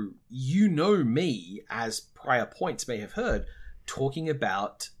also, me, as prior points may have heard, talking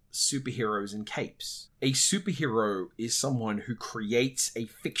about superheroes and capes. A superhero is someone who creates a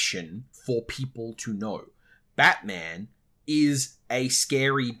fiction for people to know. Batman is a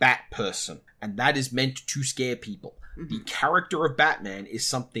scary bat person, and that is meant to scare people. Mm-hmm. The character of Batman is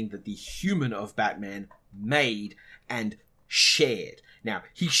something that the human of Batman made and shared. Now,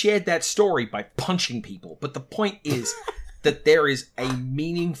 he shared that story by punching people, but the point is that there is a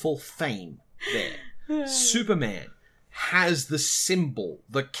meaningful fame there. Superman has the symbol,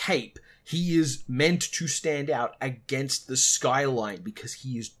 the cape. He is meant to stand out against the skyline because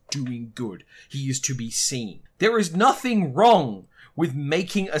he is doing good. He is to be seen. There is nothing wrong with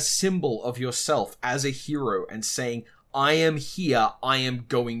making a symbol of yourself as a hero and saying, I am here, I am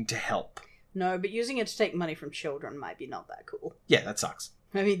going to help. No, but using it to take money from children might be not that cool. Yeah, that sucks.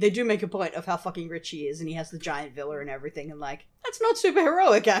 I mean, they do make a point of how fucking rich he is, and he has the giant villa and everything, and that's not super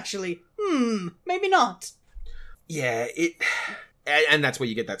heroic, actually. Maybe not. Yeah, and that's where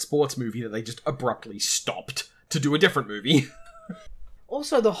you get that sports movie that they just abruptly stopped to do a different movie.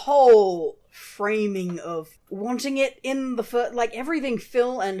 Also, the whole framing of wanting it in the first... everything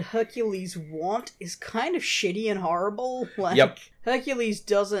Phil and Hercules want is kind of shitty and horrible. Yep. Hercules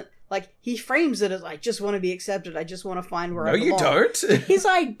doesn't... he frames it as, I just want to be accepted, I just want to find where I belong. No, you don't. His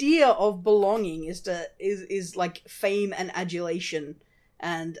idea of belonging is fame and adulation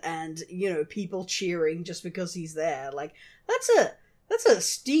and people cheering just because he's there. That's a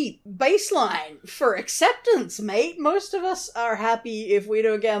steep baseline for acceptance, mate. Most of us are happy if we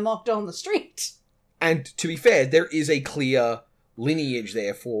don't get mocked on the street. And to be fair, there is a clear lineage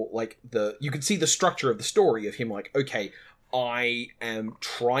there for, you can see the structure of the story of him, okay, I am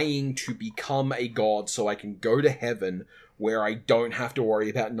trying to become a god so I can go to heaven where I don't have to worry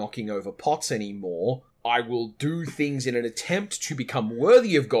about knocking over pots anymore. I will do things in an attempt to become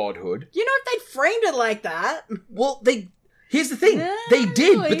worthy of godhood. You know, if they'd framed it like that... Well, here's the thing. They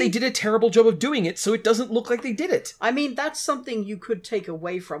did, but they did a terrible job of doing it, so it doesn't look like they did it. I mean, that's something you could take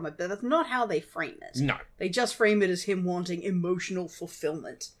away from it, but that's not how they frame it. No. They just frame it as him wanting emotional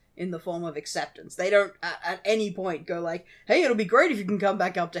fulfillment in the form of acceptance. They don't, at any point, go hey, it'll be great if you can come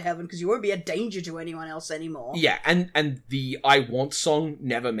back up to heaven, because you won't be a danger to anyone else anymore. Yeah, and the I Want song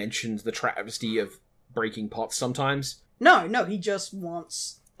never mentions the travesty of breaking pots sometimes. No, he just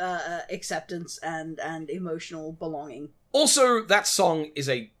wants acceptance and emotional belonging. Also, that song is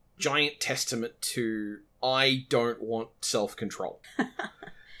a giant testament to I don't want self-control.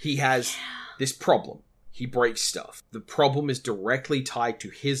 He has this problem. He breaks stuff. The problem is directly tied to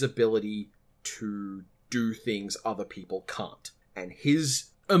his ability to do things other people can't. And his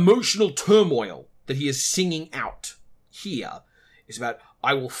emotional turmoil that he is singing out here is about,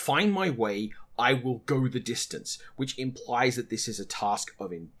 I will find my way, I will go the distance, which implies that this is a task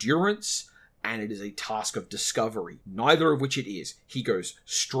of endurance, and it is a task of discovery, neither of which it is. He goes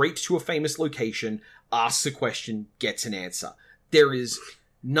straight to a famous location, asks a question, gets an answer. There is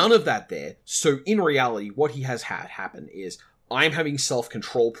none of that there. So in reality, what he has had happen is, I'm having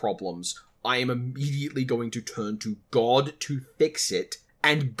self-control problems. I am immediately going to turn to God to fix it,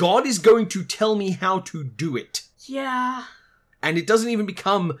 and God is going to tell me how to do it. Yeah. And it doesn't even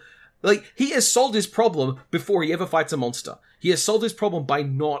become... Like, he has solved his problem before he ever fights a monster. He has solved his problem by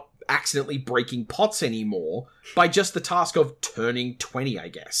not accidentally breaking pots anymore, by just the task of turning 20, I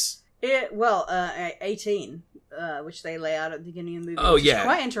guess. 18, which they lay out at the beginning of the movie. Oh, which yeah. is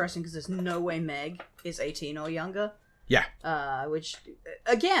quite interesting, because there's no way Meg is 18 or younger. Yeah. Which,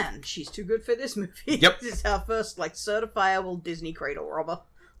 again, she's too good for this movie. Yep. This is our first, certifiable Disney cradle robber.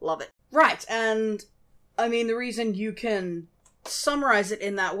 Love it. Right, and, I mean, the reason you can summarize it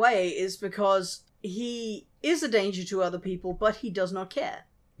in that way is because he is a danger to other people, but he does not care.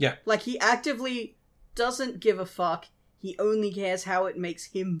 Yeah. He actively doesn't give a fuck. He only cares how it makes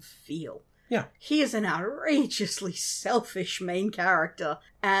him feel. Yeah. He is an outrageously selfish main character,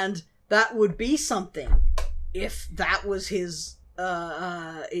 and that would be something if that was his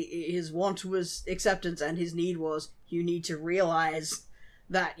want was acceptance and his need was, you need to realize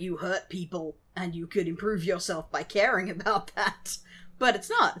that you hurt people and you could improve yourself by caring about that. But it's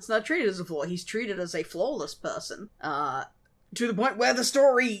not. It's not treated as a flaw. He's treated as a flawless person. To the point where the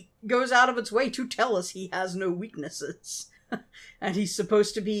story goes out of its way to tell us he has no weaknesses. And he's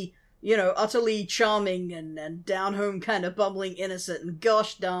supposed to be, utterly charming and down-home kind of bumbling innocent. And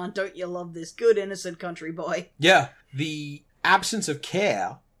gosh darn, don't you love this good innocent country boy. Yeah. The absence of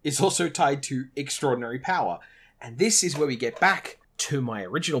care is also tied to extraordinary power. And this is where we get back to my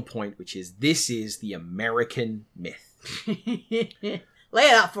original point, which is this is the American myth. Lay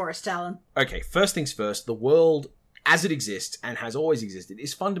it out for us, Talon. Okay, first things first, the world as it exists and has always existed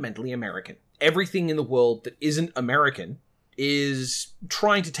is fundamentally American. Everything in the world that isn't American is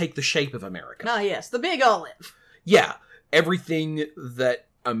trying to take the shape of America. Ah, yes, the big olive. Yeah, everything that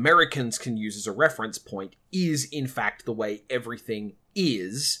Americans can use as a reference point is, in fact, the way everything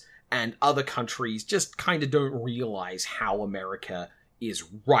is, and other countries just kind of don't realize how America is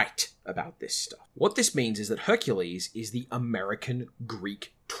right about this stuff. What this means is that Hercules is the American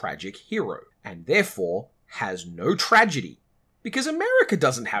Greek tragic hero, and therefore has no tragedy. Because America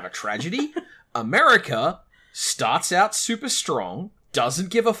doesn't have a tragedy. America starts out super strong, doesn't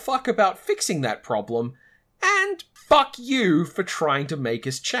give a fuck about fixing that problem, and fuck you for trying to make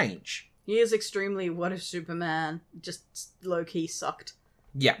us change. He is extremely what if Superman just low-key sucked.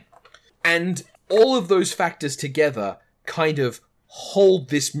 Yeah. And all of those factors together kind of hold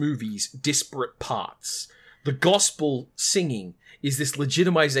this movie's disparate parts. The gospel singing is this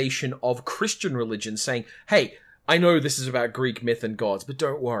legitimization of Christian religion saying, hey, I know this is about Greek myth and gods, but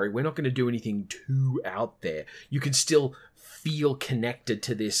don't worry, we're not going to do anything too out there. You can still feel connected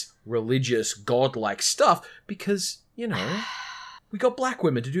to this religious, godlike stuff because, we got black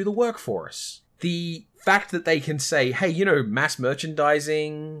women to do the work for us. The fact that they can say, hey, mass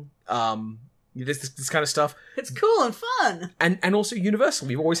merchandising, this kind of stuff. It's cool and fun. And also universal.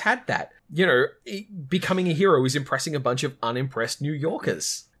 We've always had that. Becoming a hero is impressing a bunch of unimpressed New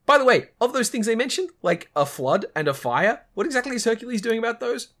Yorkers. By the way, of those things they mentioned, like a flood and a fire, what exactly is Hercules doing about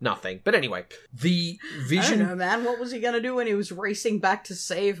those? Nothing. But anyway, the vision... I don't know, man. What was he going to do when he was racing back to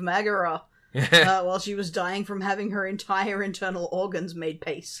save Megara while she was dying from having her entire internal organs made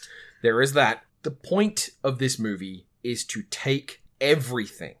paste? There is that. The point of this movie is to take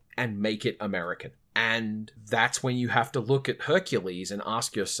everything and make it American. And that's when you have to look at Hercules and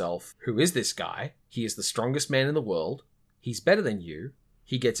ask yourself, who is this guy? He is the strongest man in the world. He's better than you.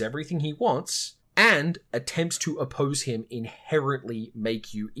 He gets everything he wants, and attempts to oppose him inherently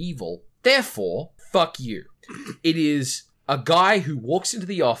make you evil. Therefore, fuck you. It is a guy who walks into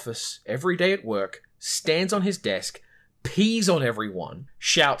the office every day at work, stands on his desk, pees on everyone,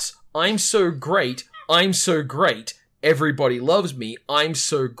 shouts, I'm so great, everybody loves me, I'm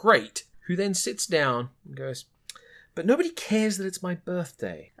so great, who then sits down and goes, but nobody cares that it's my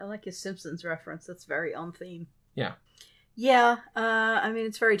birthday. I like your Simpsons reference, that's very on theme. Yeah. Yeah,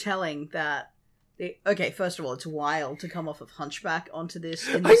 it's very telling that... Okay, first of all, it's wild to come off of Hunchback onto this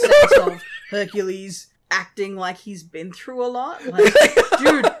in the sense of Hercules acting like he's been through a lot.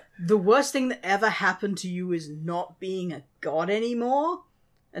 Dude, the worst thing that ever happened to you is not being a god anymore.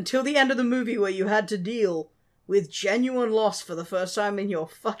 Until the end of the movie where you had to deal with genuine loss for the first time in your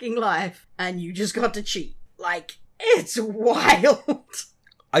fucking life, and you just got to cheat. It's wild.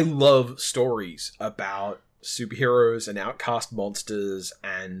 I love stories about superheroes and outcast monsters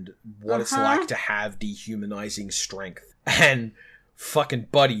and what it's like to have dehumanizing strength. And fucking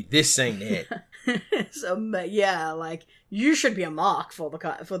buddy, this ain't it. You should be a mark for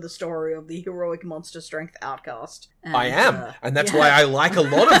the story of the heroic monster strength outcast. And, I am, and that's why I like a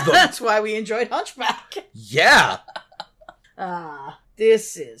lot of them. That's why we enjoyed Hunchback. Yeah.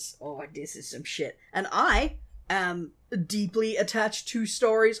 This is some shit. And I am deeply attached to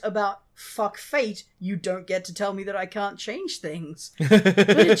stories about fuck fate, you don't get to tell me that I can't change things. But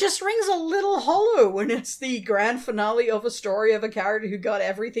it just rings a little hollow when it's the grand finale of a story of a character who got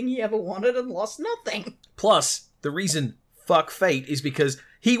everything he ever wanted and lost nothing. Plus, the reason fuck fate is because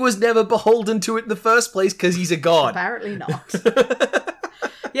he was never beholden to it in the first place because he's a god. Apparently not.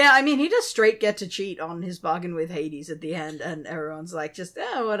 Yeah, I mean, he does straight get to cheat on his bargain with Hades at the end, and everyone's like, just,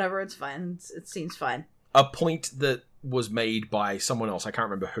 whatever, it's fine. It seems fine. A point that was made by someone else, I can't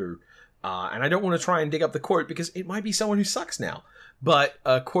remember who, and I don't want to try and dig up the quote because it might be someone who sucks now, but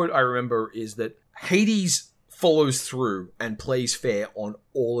a quote I remember is that Hades follows through and plays fair on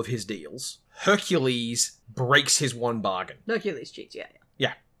all of his deals. Hercules breaks his one bargain. Hercules cheats, yeah.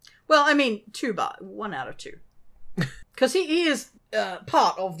 Yeah. Well, I mean, 1 out of 2. Because he is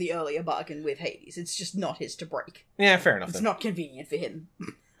part of the earlier bargain with Hades. It's just not his to break. Yeah, fair enough. It's then. not convenient for him.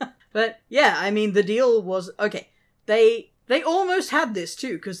 But, yeah, I mean, the deal was... Okay, they almost had this,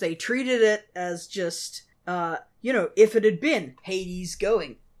 too, because they treated it as just, if it had been Hades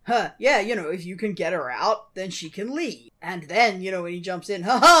going, if you can get her out, then she can leave. And then, when he jumps in,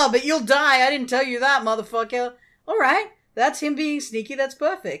 but you'll die, I didn't tell you that, motherfucker. Alright, that's him being sneaky, that's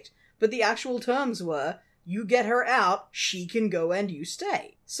perfect. But the actual terms were, you get her out, she can go and you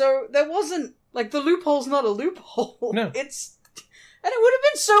stay. So there wasn't, the loophole's not a loophole. No. And it would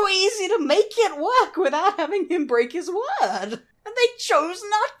have been so easy to make it work without having him break his word. And they chose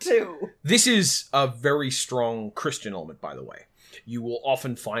not to. This is a very strong Christian element, by the way. You will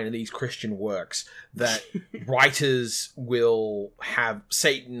often find in these Christian works that writers will have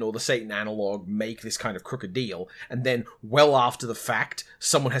Satan or the Satan analog make this kind of crooked deal, and then well after the fact,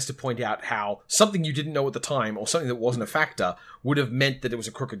 someone has to point out how something you didn't know at the time, or something that wasn't a factor, would have meant that it was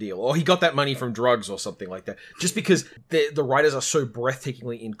a crooked deal, or he got that money from drugs or something like that. Just because the writers are so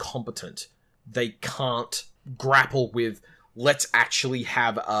breathtakingly incompetent, they can't grapple with, let's actually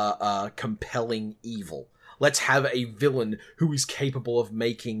have a compelling evil. Let's have a villain who is capable of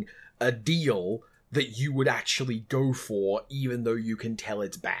making a deal that you would actually go for, even though you can tell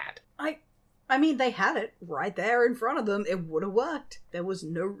it's bad. I mean, they had it right there in front of them. It would have worked. There was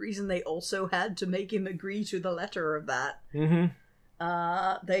no reason they also had to make him agree to the letter of that. Mm-hmm.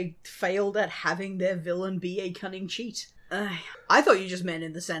 They failed at having their villain be a cunning cheat. I thought you just meant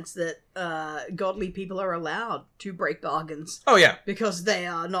in the sense that godly people are allowed to break bargains. Oh, yeah. Because they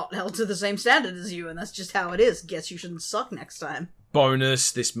are not held to the same standard as you, and that's just how it is. Guess you shouldn't suck next time.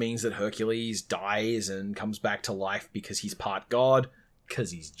 Bonus, this means that Hercules dies and comes back to life because he's part god,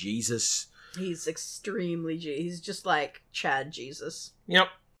 because he's Jesus. He's extremely he's just like Chad Jesus. Yep.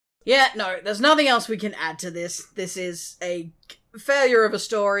 Yeah, no, there's nothing else we can add to this. This is a failure of a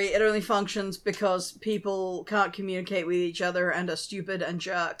story. It only functions because people can't communicate with each other and are stupid and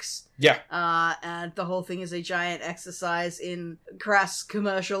jerks. Yeah. And the whole thing is a giant exercise in crass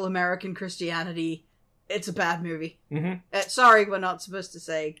commercial American Christianity. It's a bad movie. Mm-hmm. Sorry, we're not supposed to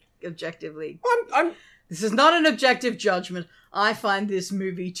say objectively. I'm This is not an objective judgment. I find this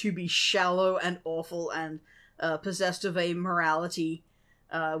movie to be shallow and awful and possessed of a morality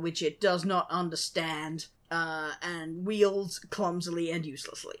which it does not understand. And wields clumsily and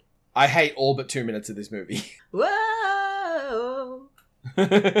uselessly. I hate all but 2 minutes of this movie. Whoa!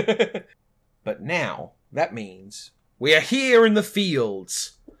 But now, that means we are here in the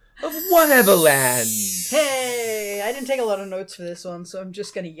fields of whatever land. Hey! I didn't take a lot of notes for this one, so I'm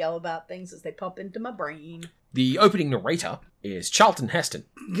just gonna yell about things as they pop into my brain. The opening narrator is Charlton Heston,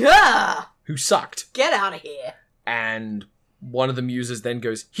 Gah! who sucked. Get out of here! And one of the muses then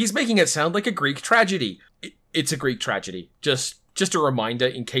goes, he's making it sound like a Greek tragedy. It's a Greek tragedy. Just a reminder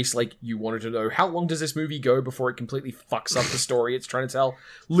in case, you wanted to know, how long does this movie go before it completely fucks up the story it's trying to tell?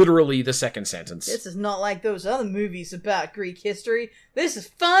 Literally the second sentence. This is not like those other movies about Greek history. This is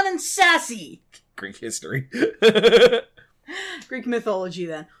fun and sassy! Greek history. Greek mythology,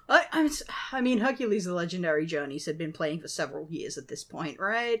 then. I mean, Hercules' The Legendary Journeys had been playing for several years at this point,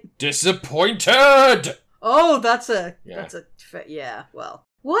 right? Disappointed! Oh, well.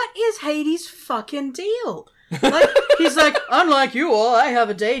 What is Hades' fucking deal? He's like, unlike you all, I have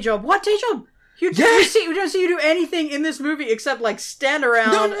a day job. What day job? We don't see you do anything in this movie except, stand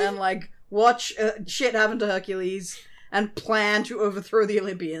around and, watch shit happen to Hercules and plan to overthrow the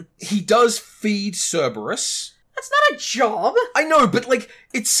Olympians. He does feed Cerberus. That's not a job! I know, but,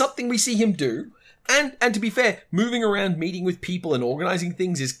 it's something we see him do. And to be fair, moving around, meeting with people and organizing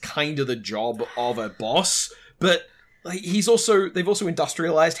things is kind of the job of a boss, but they've also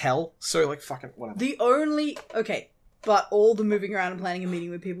industrialized hell, so fucking whatever. But all the moving around and planning and meeting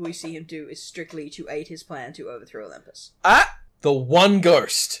with people we see him do is strictly to aid his plan to overthrow Olympus. The one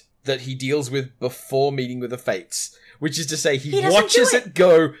ghost that he deals with before meeting with the Fates, which is to say he doesn't watches do it. it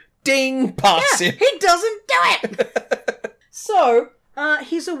go ding past him. He doesn't do it! So,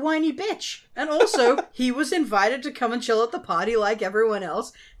 he's a whiny bitch. And also, he was invited to come and chill at the party like everyone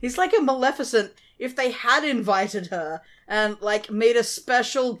else. He's like a Maleficent if they had invited her and, like, made a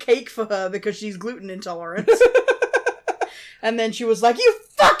special cake for her because she's gluten intolerant. And then she was like, you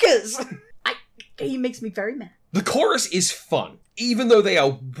fuckers! He makes me very mad. The chorus is fun. Even though they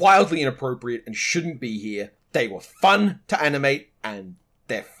are wildly inappropriate and shouldn't be here, they were fun to animate and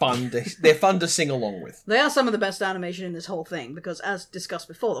they're fun to sing along with. They are some of the best animation in this whole thing because, as discussed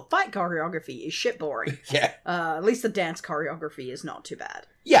before, the fight choreography is shit boring. Yeah. At least the dance choreography is not too bad.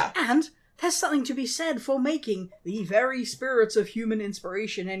 Yeah. And there's something to be said for making the very spirits of human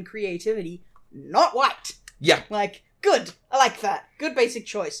inspiration and creativity not white. Yeah. Like, good. I like that. Good basic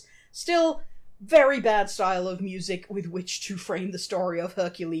choice. Still, very bad style of music with which to frame the story of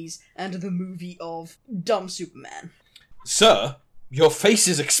Hercules and the movie of Dumb Superman. Sir, your face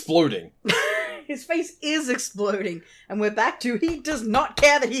is exploding. His face is exploding, and we're back to he does not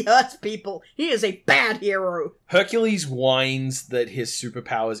care that he hurts people. He is a bad hero. Hercules whines that his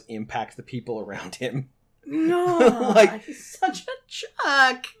superpowers impact the people around him. No, Like- he's such a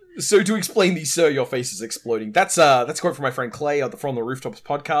jerk. So to explain the "Sir, your face is exploding," that's a quote from my friend Clay on the From the Rooftops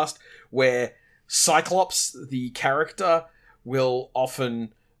podcast, where Cyclops, the character, will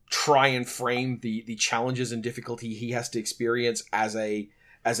often try and frame the challenges and difficulty he has to experience as a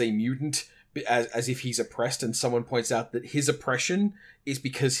mutant, as if he's oppressed, and someone points out that his oppression is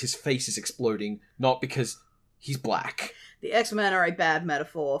because his face is exploding, not because he's black. The X-Men are a bad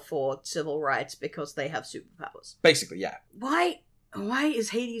metaphor for civil rights because they have superpowers. Basically, yeah. Why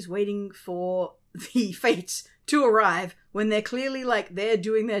is Hades waiting for the Fates to arrive when they're clearly, like, they're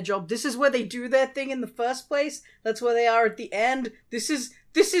doing their job? This is where they do their thing in the first place. That's where they are at the end. This is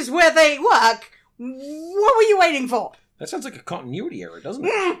where they work. What were you waiting for? That sounds like a continuity error, doesn't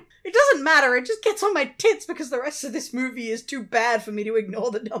it? It doesn't matter. It just gets on my tits because the rest of this movie is too bad for me to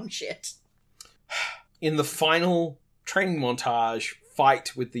ignore the dumb shit. In the final training montage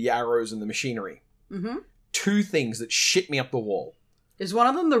fight with the arrows and the machinery, two things that shit me up the wall. Is one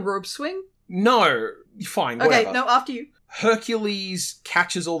of them the rope swing? No, fine, Okay, whatever. no, after you. Hercules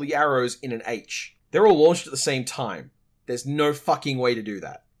catches all the arrows in an H. They're all launched at the same time. There's no fucking way to do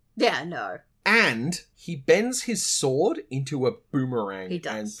that. Yeah, no. And he bends his sword into a boomerang He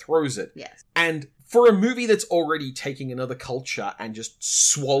does. and throws it. Yes. And for a movie that's already taking another culture and just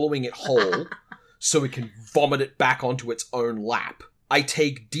swallowing it whole so it can vomit it back onto its own lap, I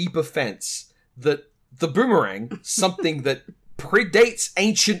take deep offense that the boomerang, something that predates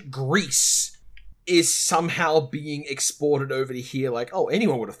ancient Greece, is somehow being exported over to here like, oh,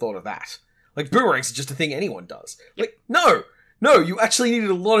 anyone would have thought of that. Like, boomerangs are just a thing anyone does. Like, no, you actually needed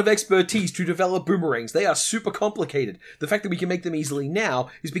a lot of expertise to develop boomerangs. They are super complicated. The fact that we can make them easily now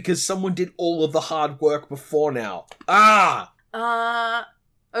is because someone did all of the hard work before now.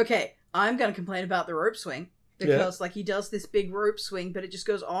 Okay, I'm gonna complain about the rope swing. Because, like, he does this big rope swing, but it just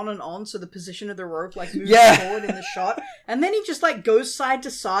goes on and on, so the position of the rope, like, moves forward in the shot. And then he just, like, goes side to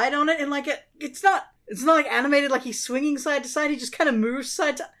side on it, and, like, it's not like, animated like he's swinging side to side, he just kind of moves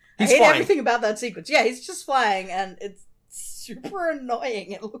side to... I hate everything about that sequence. Yeah, he's just flying, and it's super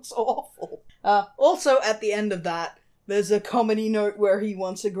annoying. It looks awful. Also, at the end of that, there's a comedy note where he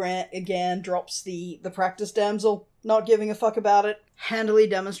once again drops the practice damsel, not giving a fuck about it, handily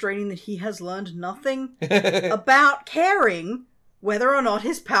demonstrating that he has learned nothing about caring whether or not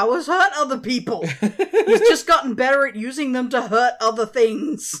his powers hurt other people. He's just gotten better at using them to hurt other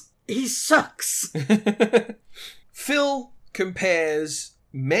things. He sucks. Phil compares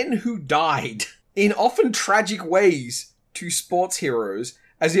men who died in often tragic ways to sports heroes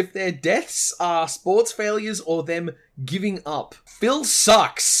as if their deaths are sports failures or them giving up. Phil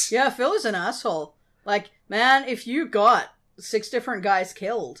sucks. Yeah, Phil is an asshole. Like, man, if you got 6 different guys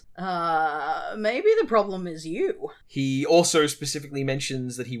killed, maybe the problem is you. He also specifically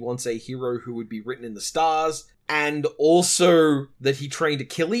mentions that he wants a hero who would be written in the stars, and also that he trained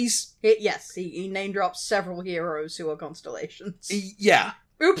Achilles. He name drops several heroes who are constellations. Yeah.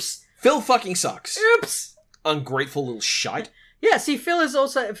 Oops. Phil fucking sucks. Oops. Ungrateful little shite. Yeah, see, Phil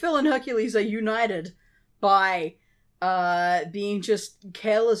and Hercules are united by being just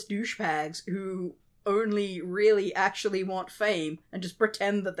careless douchebags who only really actually want fame and just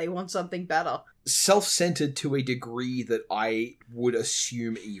pretend that they want something better. Self-centered to a degree that I would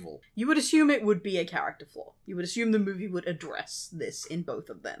assume evil. You would assume it would be a character flaw. You would assume the movie would address this in both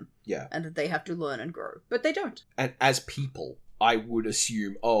of them. Yeah. And that they have to learn and grow. But they don't. And as people, I would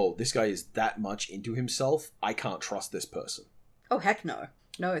assume, oh, this guy is that much into himself, I can't trust this person. Oh, heck no.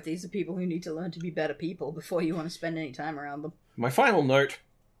 No, these are people who need to learn to be better people before you want to spend any time around them. My final note,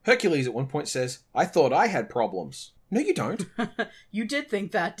 Hercules at one point says, I thought I had problems. No, you don't. You did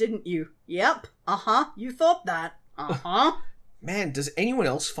think that, didn't you? Yep. Uh-huh. You thought that. Uh-huh. Man, does anyone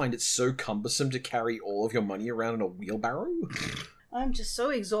else find it so cumbersome to carry all of your money around in a wheelbarrow? I'm just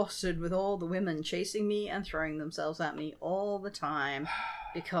so exhausted with all the women chasing me and throwing themselves at me all the time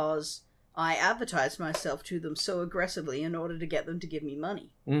because I advertise myself to them so aggressively in order to get them to give me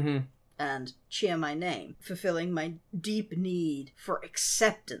money. Mm-hmm. And cheer my name, fulfilling my deep need for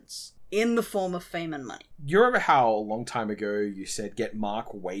acceptance in the form of fame and money. You remember how a long time ago you said get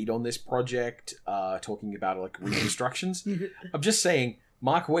Mark Waid on this project, talking about like reconstructions? I'm just saying,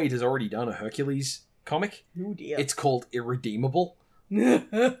 Mark Waid has already done a Hercules comic. Oh dear. It's called Irredeemable.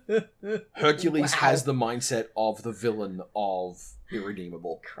 Hercules has the mindset of the villain of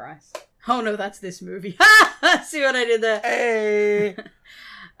Irredeemable. Christ. Oh no, that's this movie. See what I did there? Hey!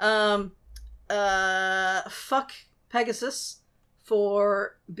 Fuck Pegasus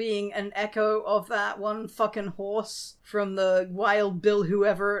for being an echo of that one fucking horse from the Wild Bill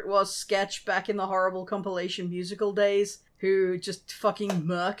whoever it was sketch back in the horrible compilation musical days, who just fucking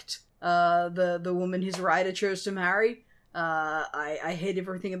murked the woman his rider chose to marry. I hate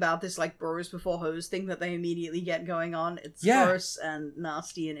everything about this like bros before hoes thing that they immediately get going on. It's gross and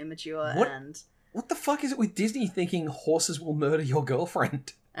nasty and immature. What the fuck is it with Disney thinking horses will murder your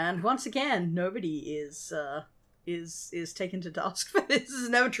girlfriend? And once again, nobody is taken to task for this. This is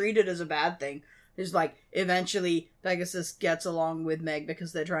never treated as a bad thing. It's like, eventually, Pegasus gets along with Meg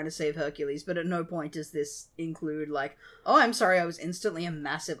because they're trying to save Hercules, but at no point does this include, like, oh, I'm sorry, I was instantly a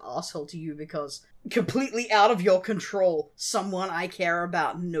massive asshole to you because, completely out of your control, someone I care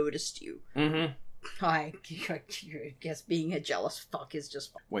about noticed you. Mm-hmm. I guess being a jealous fuck is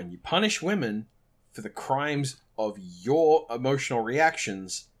just fun. When you punish women for the crimes of your emotional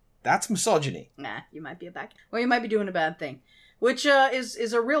reactions, that's misogyny. Nah, you might be you might be doing a bad thing. Which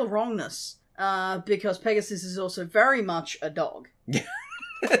is a real wrongness. Because Pegasus is also very much a dog.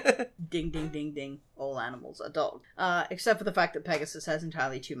 Ding, ding, ding, ding. All animals are dogs. Except for the fact that Pegasus has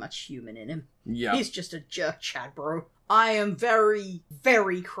entirely too much human in him. Yeah. He's just a jerk Chad, bro. I am very,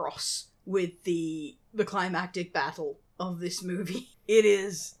 very cross with the climactic battle of this movie. It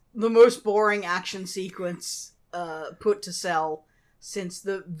is the most boring action sequence put to sell since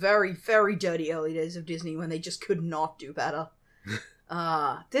the very, very dirty early days of Disney when they just could not do better.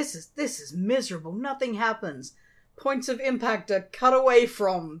 This is miserable. Nothing happens. Points of impact are cut away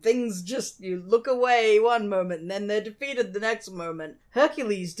from. Things just, you look away one moment and then they're defeated the next moment.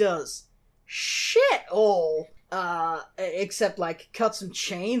 Hercules does shit all. Except, like, cut some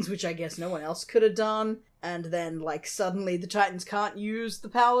chains, which I guess no one else could have done. And then, like, suddenly the Titans can't use the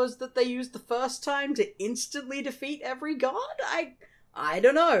powers that they used the first time to instantly defeat every god? I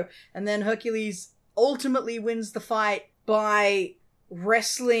don't know. And then Hercules ultimately wins the fight by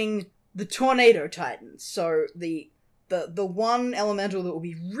wrestling the Tornado Titans. So the one elemental that will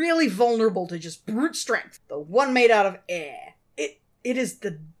be really vulnerable to just brute strength. The one made out of air. It is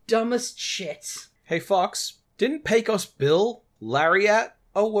the dumbest shit. Hey, Fox, didn't Pecos Bill Lariat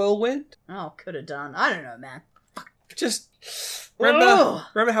a whirlwind? Oh, could have done. I don't know, man. Just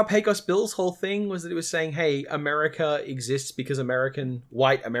remember how Pecos Bill's whole thing was that it was saying, hey, America exists because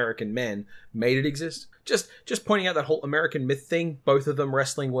white American men made it exist? Just pointing out that whole American myth thing, both of them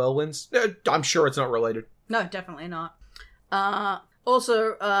wrestling whirlwinds. I'm sure it's not related. No, definitely not.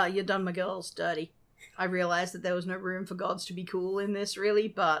 Also, you done my girls dirty. I realized that there was no room for gods to be cool in this, really,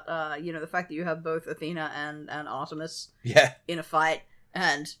 but, the fact that you have both Athena and Artemis in a fight,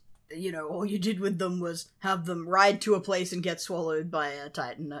 and, all you did with them was have them ride to a place and get swallowed by a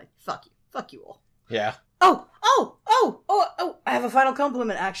titan. Fuck you. Fuck you all. Yeah. Oh, I have a final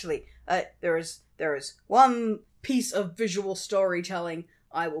compliment, actually. There is one piece of visual storytelling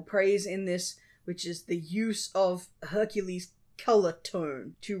I will praise in this, which is the use of Hercules' color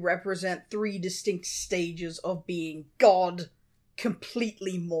tone to represent 3 distinct stages of being God,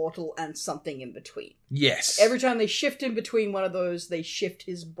 completely mortal, and something in between. Yes. Every time they shift in between one of those, they shift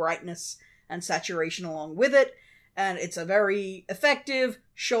his brightness and saturation along with it, and it's a very effective,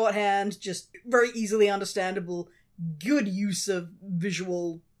 shorthand, just very easily understandable, good use of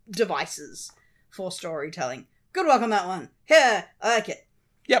visual devices for storytelling. Good work on that one. Yeah, I like it.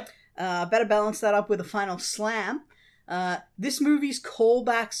 Yep. Better balance that up with a final slam. This movie's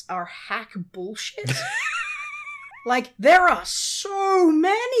callbacks are hack bullshit. Like, there are so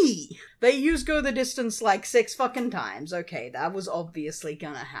many! They Go the Distance like 6 fucking times. Okay, that was obviously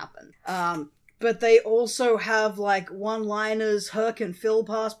gonna happen. But they also have, like, one-liners Herc and Phil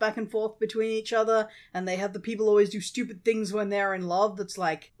pass back and forth between each other, and they have the people always do stupid things when they're in love that's,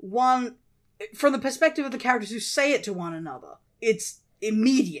 like, from the perspective of the characters who say it to one another, it's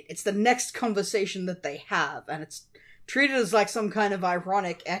immediate. It's the next conversation that they have, and it's treated as, like, some kind of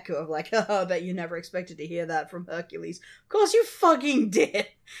ironic echo of, like, I bet you never expected to hear that from Hercules. Of course you fucking did!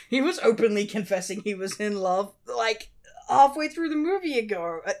 He was openly confessing he was in love, like, halfway through the movie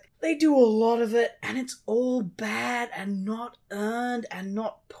ago. They do a lot of it, and it's all bad and not earned and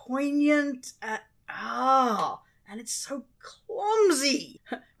not poignant. And it's so clumsy.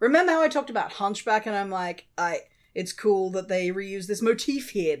 Remember how I talked about Hunchback, and I'm like, it's cool that they reuse this motif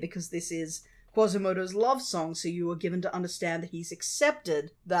here, because this is Quasimodo's love song, so you are given to understand that he's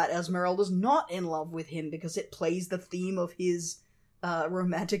accepted that Esmeralda's not in love with him, because it plays the theme of his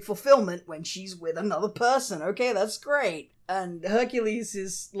romantic fulfillment when she's with another person. Okay, that's great. And Hercules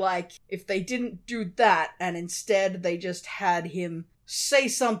is like, if they didn't do that, and instead they just had him say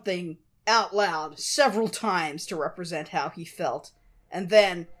something out loud several times to represent how he felt, and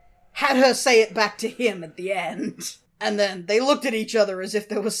then had her say it back to him at the end, and then they looked at each other as if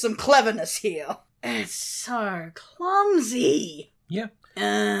there was some cleverness here. It's so clumsy. Yeah.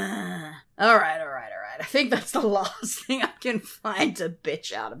 All right. I think that's the last thing I can find to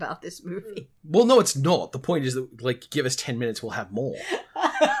bitch out about this movie. Well, no, it's not. The point is that, like, give us 10 minutes, we'll have more.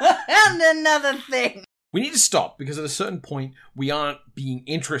 And another thing. We need to stop, because at a certain point, we aren't being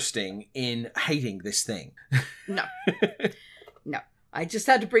interesting in hating this thing. No. I just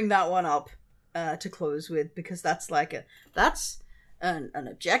had to bring that one up to close with, because that's an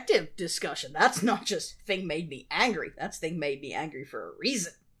objective discussion. That's not just thing made me angry. That's thing made me angry for a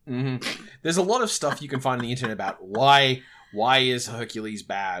reason. Mm-hmm. There's a lot of stuff you can find on the internet about why is Hercules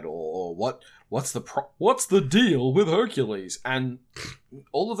bad, or what's the deal with Hercules, and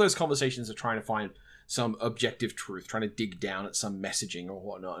all of those conversations are trying to find some objective truth, trying to dig down at some messaging or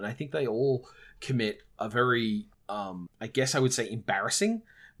whatnot, and I think they all commit a very I guess I would say embarrassing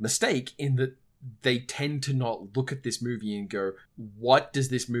mistake, in that they tend to not look at this movie and go, what does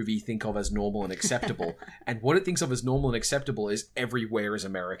this movie think of as normal and acceptable? And what it thinks of as normal and acceptable is everywhere is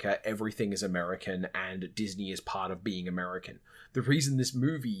America, everything is American, and Disney is part of being American. The reason this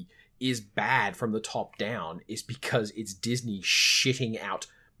movie is bad from the top down is because it's Disney shitting out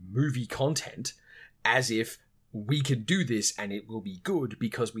movie content as if we can do this and it will be good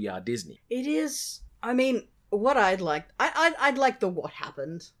because we are Disney. It is, I mean, what I'd like the what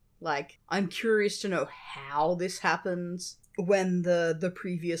happened. Like, I'm curious to know how this happens when the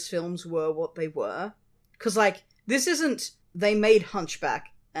previous films were what they were. Because, like, this isn't... They made Hunchback,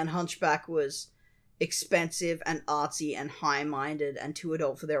 and Hunchback was expensive and artsy and high-minded and too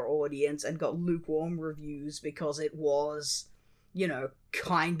adult for their audience and got lukewarm reviews because it was, you know,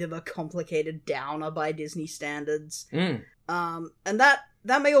 kind of a complicated downer by Disney standards. And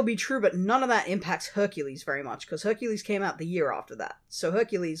that may all be true, but none of that impacts Hercules very much, because Hercules came out the year after that. So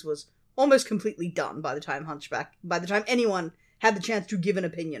Hercules was almost completely done by the time anyone had the chance to give an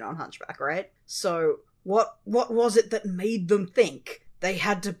opinion on Hunchback, right? So what was it that made them think they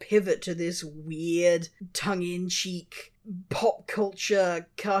had to pivot to this weird, tongue-in-cheek, pop culture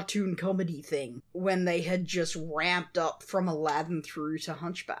cartoon comedy thing when they had just ramped up from Aladdin through to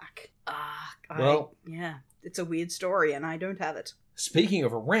Hunchback? Yeah, it's a weird story, and I don't have it. Speaking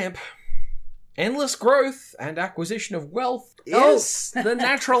of a ramp, endless growth and acquisition of wealth is the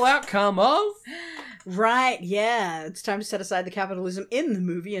natural outcome of... Right, yeah. It's time to set aside the capitalism in the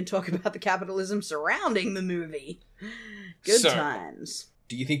movie and talk about the capitalism surrounding the movie. Good times.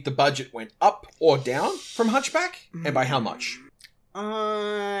 Do you think the budget went up or down from Hunchback? And by how much?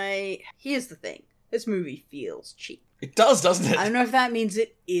 Here's the thing. This movie feels cheap. It does, doesn't it? I don't know if that means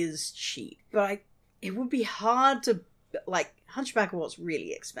it is cheap, but it would be hard to... Like, Hunchback was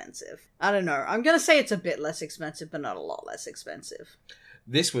really expensive. I don't know. I'm gonna say it's a bit less expensive, but not a lot less expensive.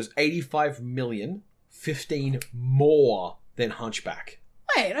 This was $85 million, 15 more than Hunchback.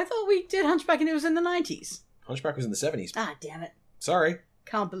 Wait, I thought we did Hunchback and it was in the 90s. Hunchback was in the 70s. Ah, damn it. Sorry.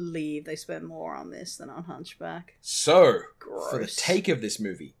 Can't believe they spent more on this than on Hunchback. So, gross. For the take of this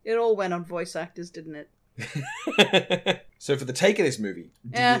movie... It all went on voice actors, didn't it? So for the take of this movie,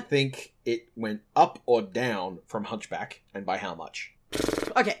 do you think it went up or down from Hunchback, and by how much?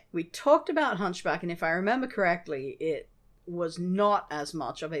 Okay, we talked about Hunchback, and if I remember correctly, it was not as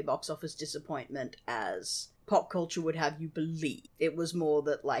much of a box office disappointment as pop culture would have you believe. It was more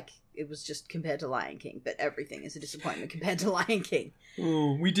that, like, it was just compared to Lion King, but everything is a disappointment compared to Lion King.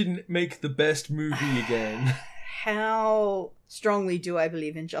 Oh, we didn't make the best movie again. How strongly do I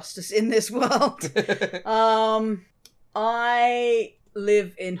believe in justice in this world?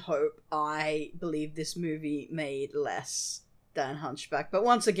 live in hope. I believe this movie made less than Hunchback, but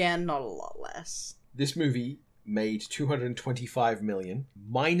once again, not a lot less. This movie made $225 million,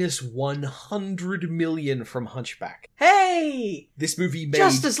 minus $100 million from Hunchback. Hey! This movie made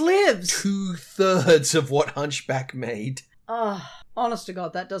Justice lives! 2/3 of what Hunchback made. Honest to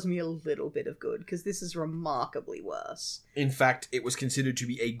God, that does me a little bit of good, because this is remarkably worse. In fact, it was considered to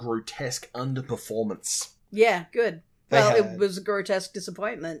be a grotesque underperformance. Yeah, good. It was a grotesque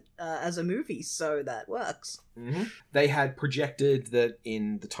disappointment as a movie, so that works. Mm-hmm. They had projected that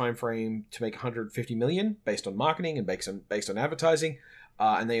in the time frame to make $150 million based on marketing and based on advertising,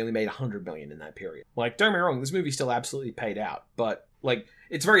 and they only made $100 million in that period. Like, don't get me wrong, this movie still absolutely paid out, but like,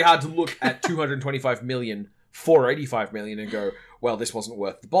 it's very hard to look at $225 million for $85 million and go, well, this wasn't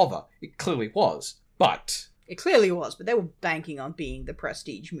worth the bother. It clearly was, but... It clearly was, but they were banking on being the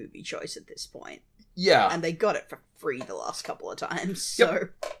prestige movie choice at this point. Yeah. And they got it for free the last couple of times, so...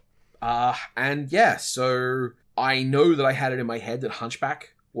 Yep. So I know that I had it in my head that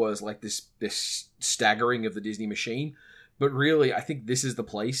Hunchback was like this staggering of the Disney machine, but really, I think this is the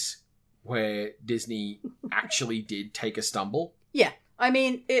place where Disney actually did take a stumble. Yeah. I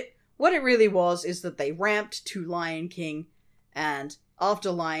mean, what it really was is that they ramped to Lion King, and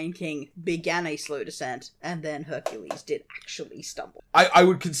after Lion King began a slow descent, and then Hercules did actually stumble. I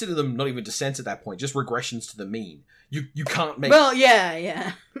would consider them not even descents at that point, just regressions to the mean. You can't make... Well,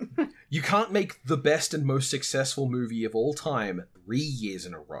 yeah. You can't make the best and most successful movie of all time 3 years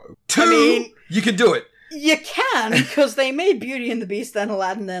in a row. 2, you can do it. You can, because they made Beauty and the Beast, then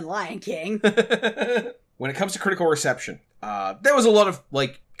Aladdin, then Lion King. When it comes to critical reception, there was a lot of,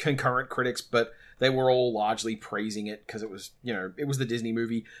 like, concurrent critics, but they were all largely praising it because it was, it was the Disney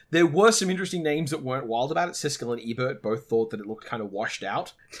movie. There were some interesting names that weren't wild about it. Siskel and Ebert both thought that it looked kind of washed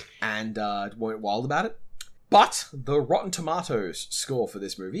out and weren't wild about it. But the Rotten Tomatoes score for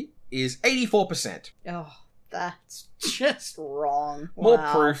this movie is 84%. Oh, that's just wrong. More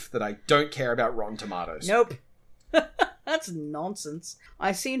proof that I don't care about Rotten Tomatoes. Nope. That's nonsense.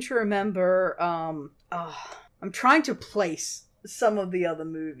 I seem to remember, I'm trying to place some of the other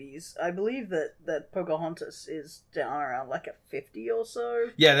movies. I believe that Pocahontas is down around like a 50 or so.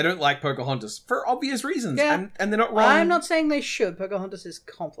 Yeah, they don't like Pocahontas for obvious reasons. Yeah. And they're not wrong. I'm not saying they should. Pocahontas is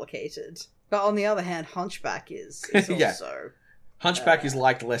complicated. But on the other hand, Hunchback is Yeah. also... Hunchback is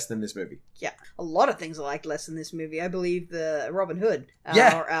liked less than this movie. Yeah, a lot of things are liked less than this movie. I believe the Robin Hood,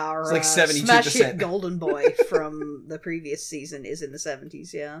 our it's like 72%. smash hit golden boy from the previous season is in the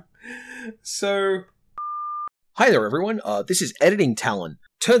 70s, yeah. So... Hi there, everyone. This is Editing Talon.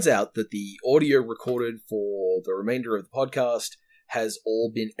 Turns out that the audio recorded for the remainder of the podcast has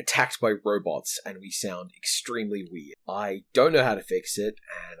all been attacked by robots, and we sound extremely weird. I don't know how to fix it,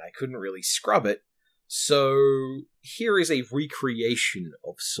 and I couldn't really scrub it, so here is a recreation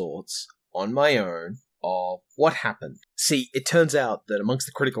of sorts, on my own, of what happened. See, it turns out that amongst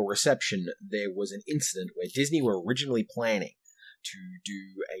the critical reception, there was an incident where Disney were originally planning to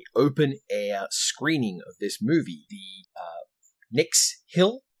do a open-air screening of this movie, the Nix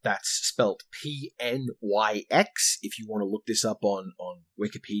Hill. That's spelt P-N-Y-X, if you want to look this up on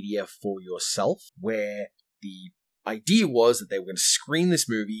Wikipedia for yourself, where the idea was that they were going to screen this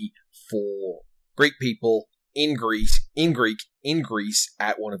movie for Greek people in Greece,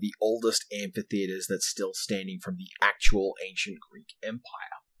 at one of the oldest amphitheaters that's still standing from the actual ancient Greek Empire.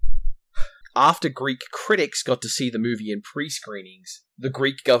 After Greek critics got to see the movie in pre-screenings, the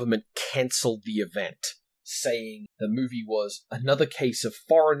Greek government cancelled the event, saying the movie was another case of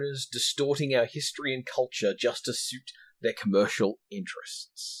foreigners distorting our history and culture just to suit their commercial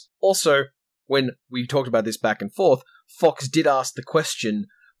interests. Also, when we talked about this back and forth, Fox did ask the question,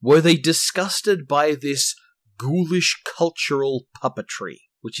 were they disgusted by this ghoulish cultural puppetry?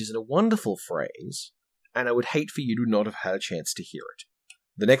 Which is a wonderful phrase, and I would hate for you to not have had a chance to hear it.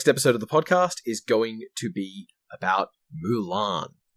 The next episode of the podcast is going to be about Mulan.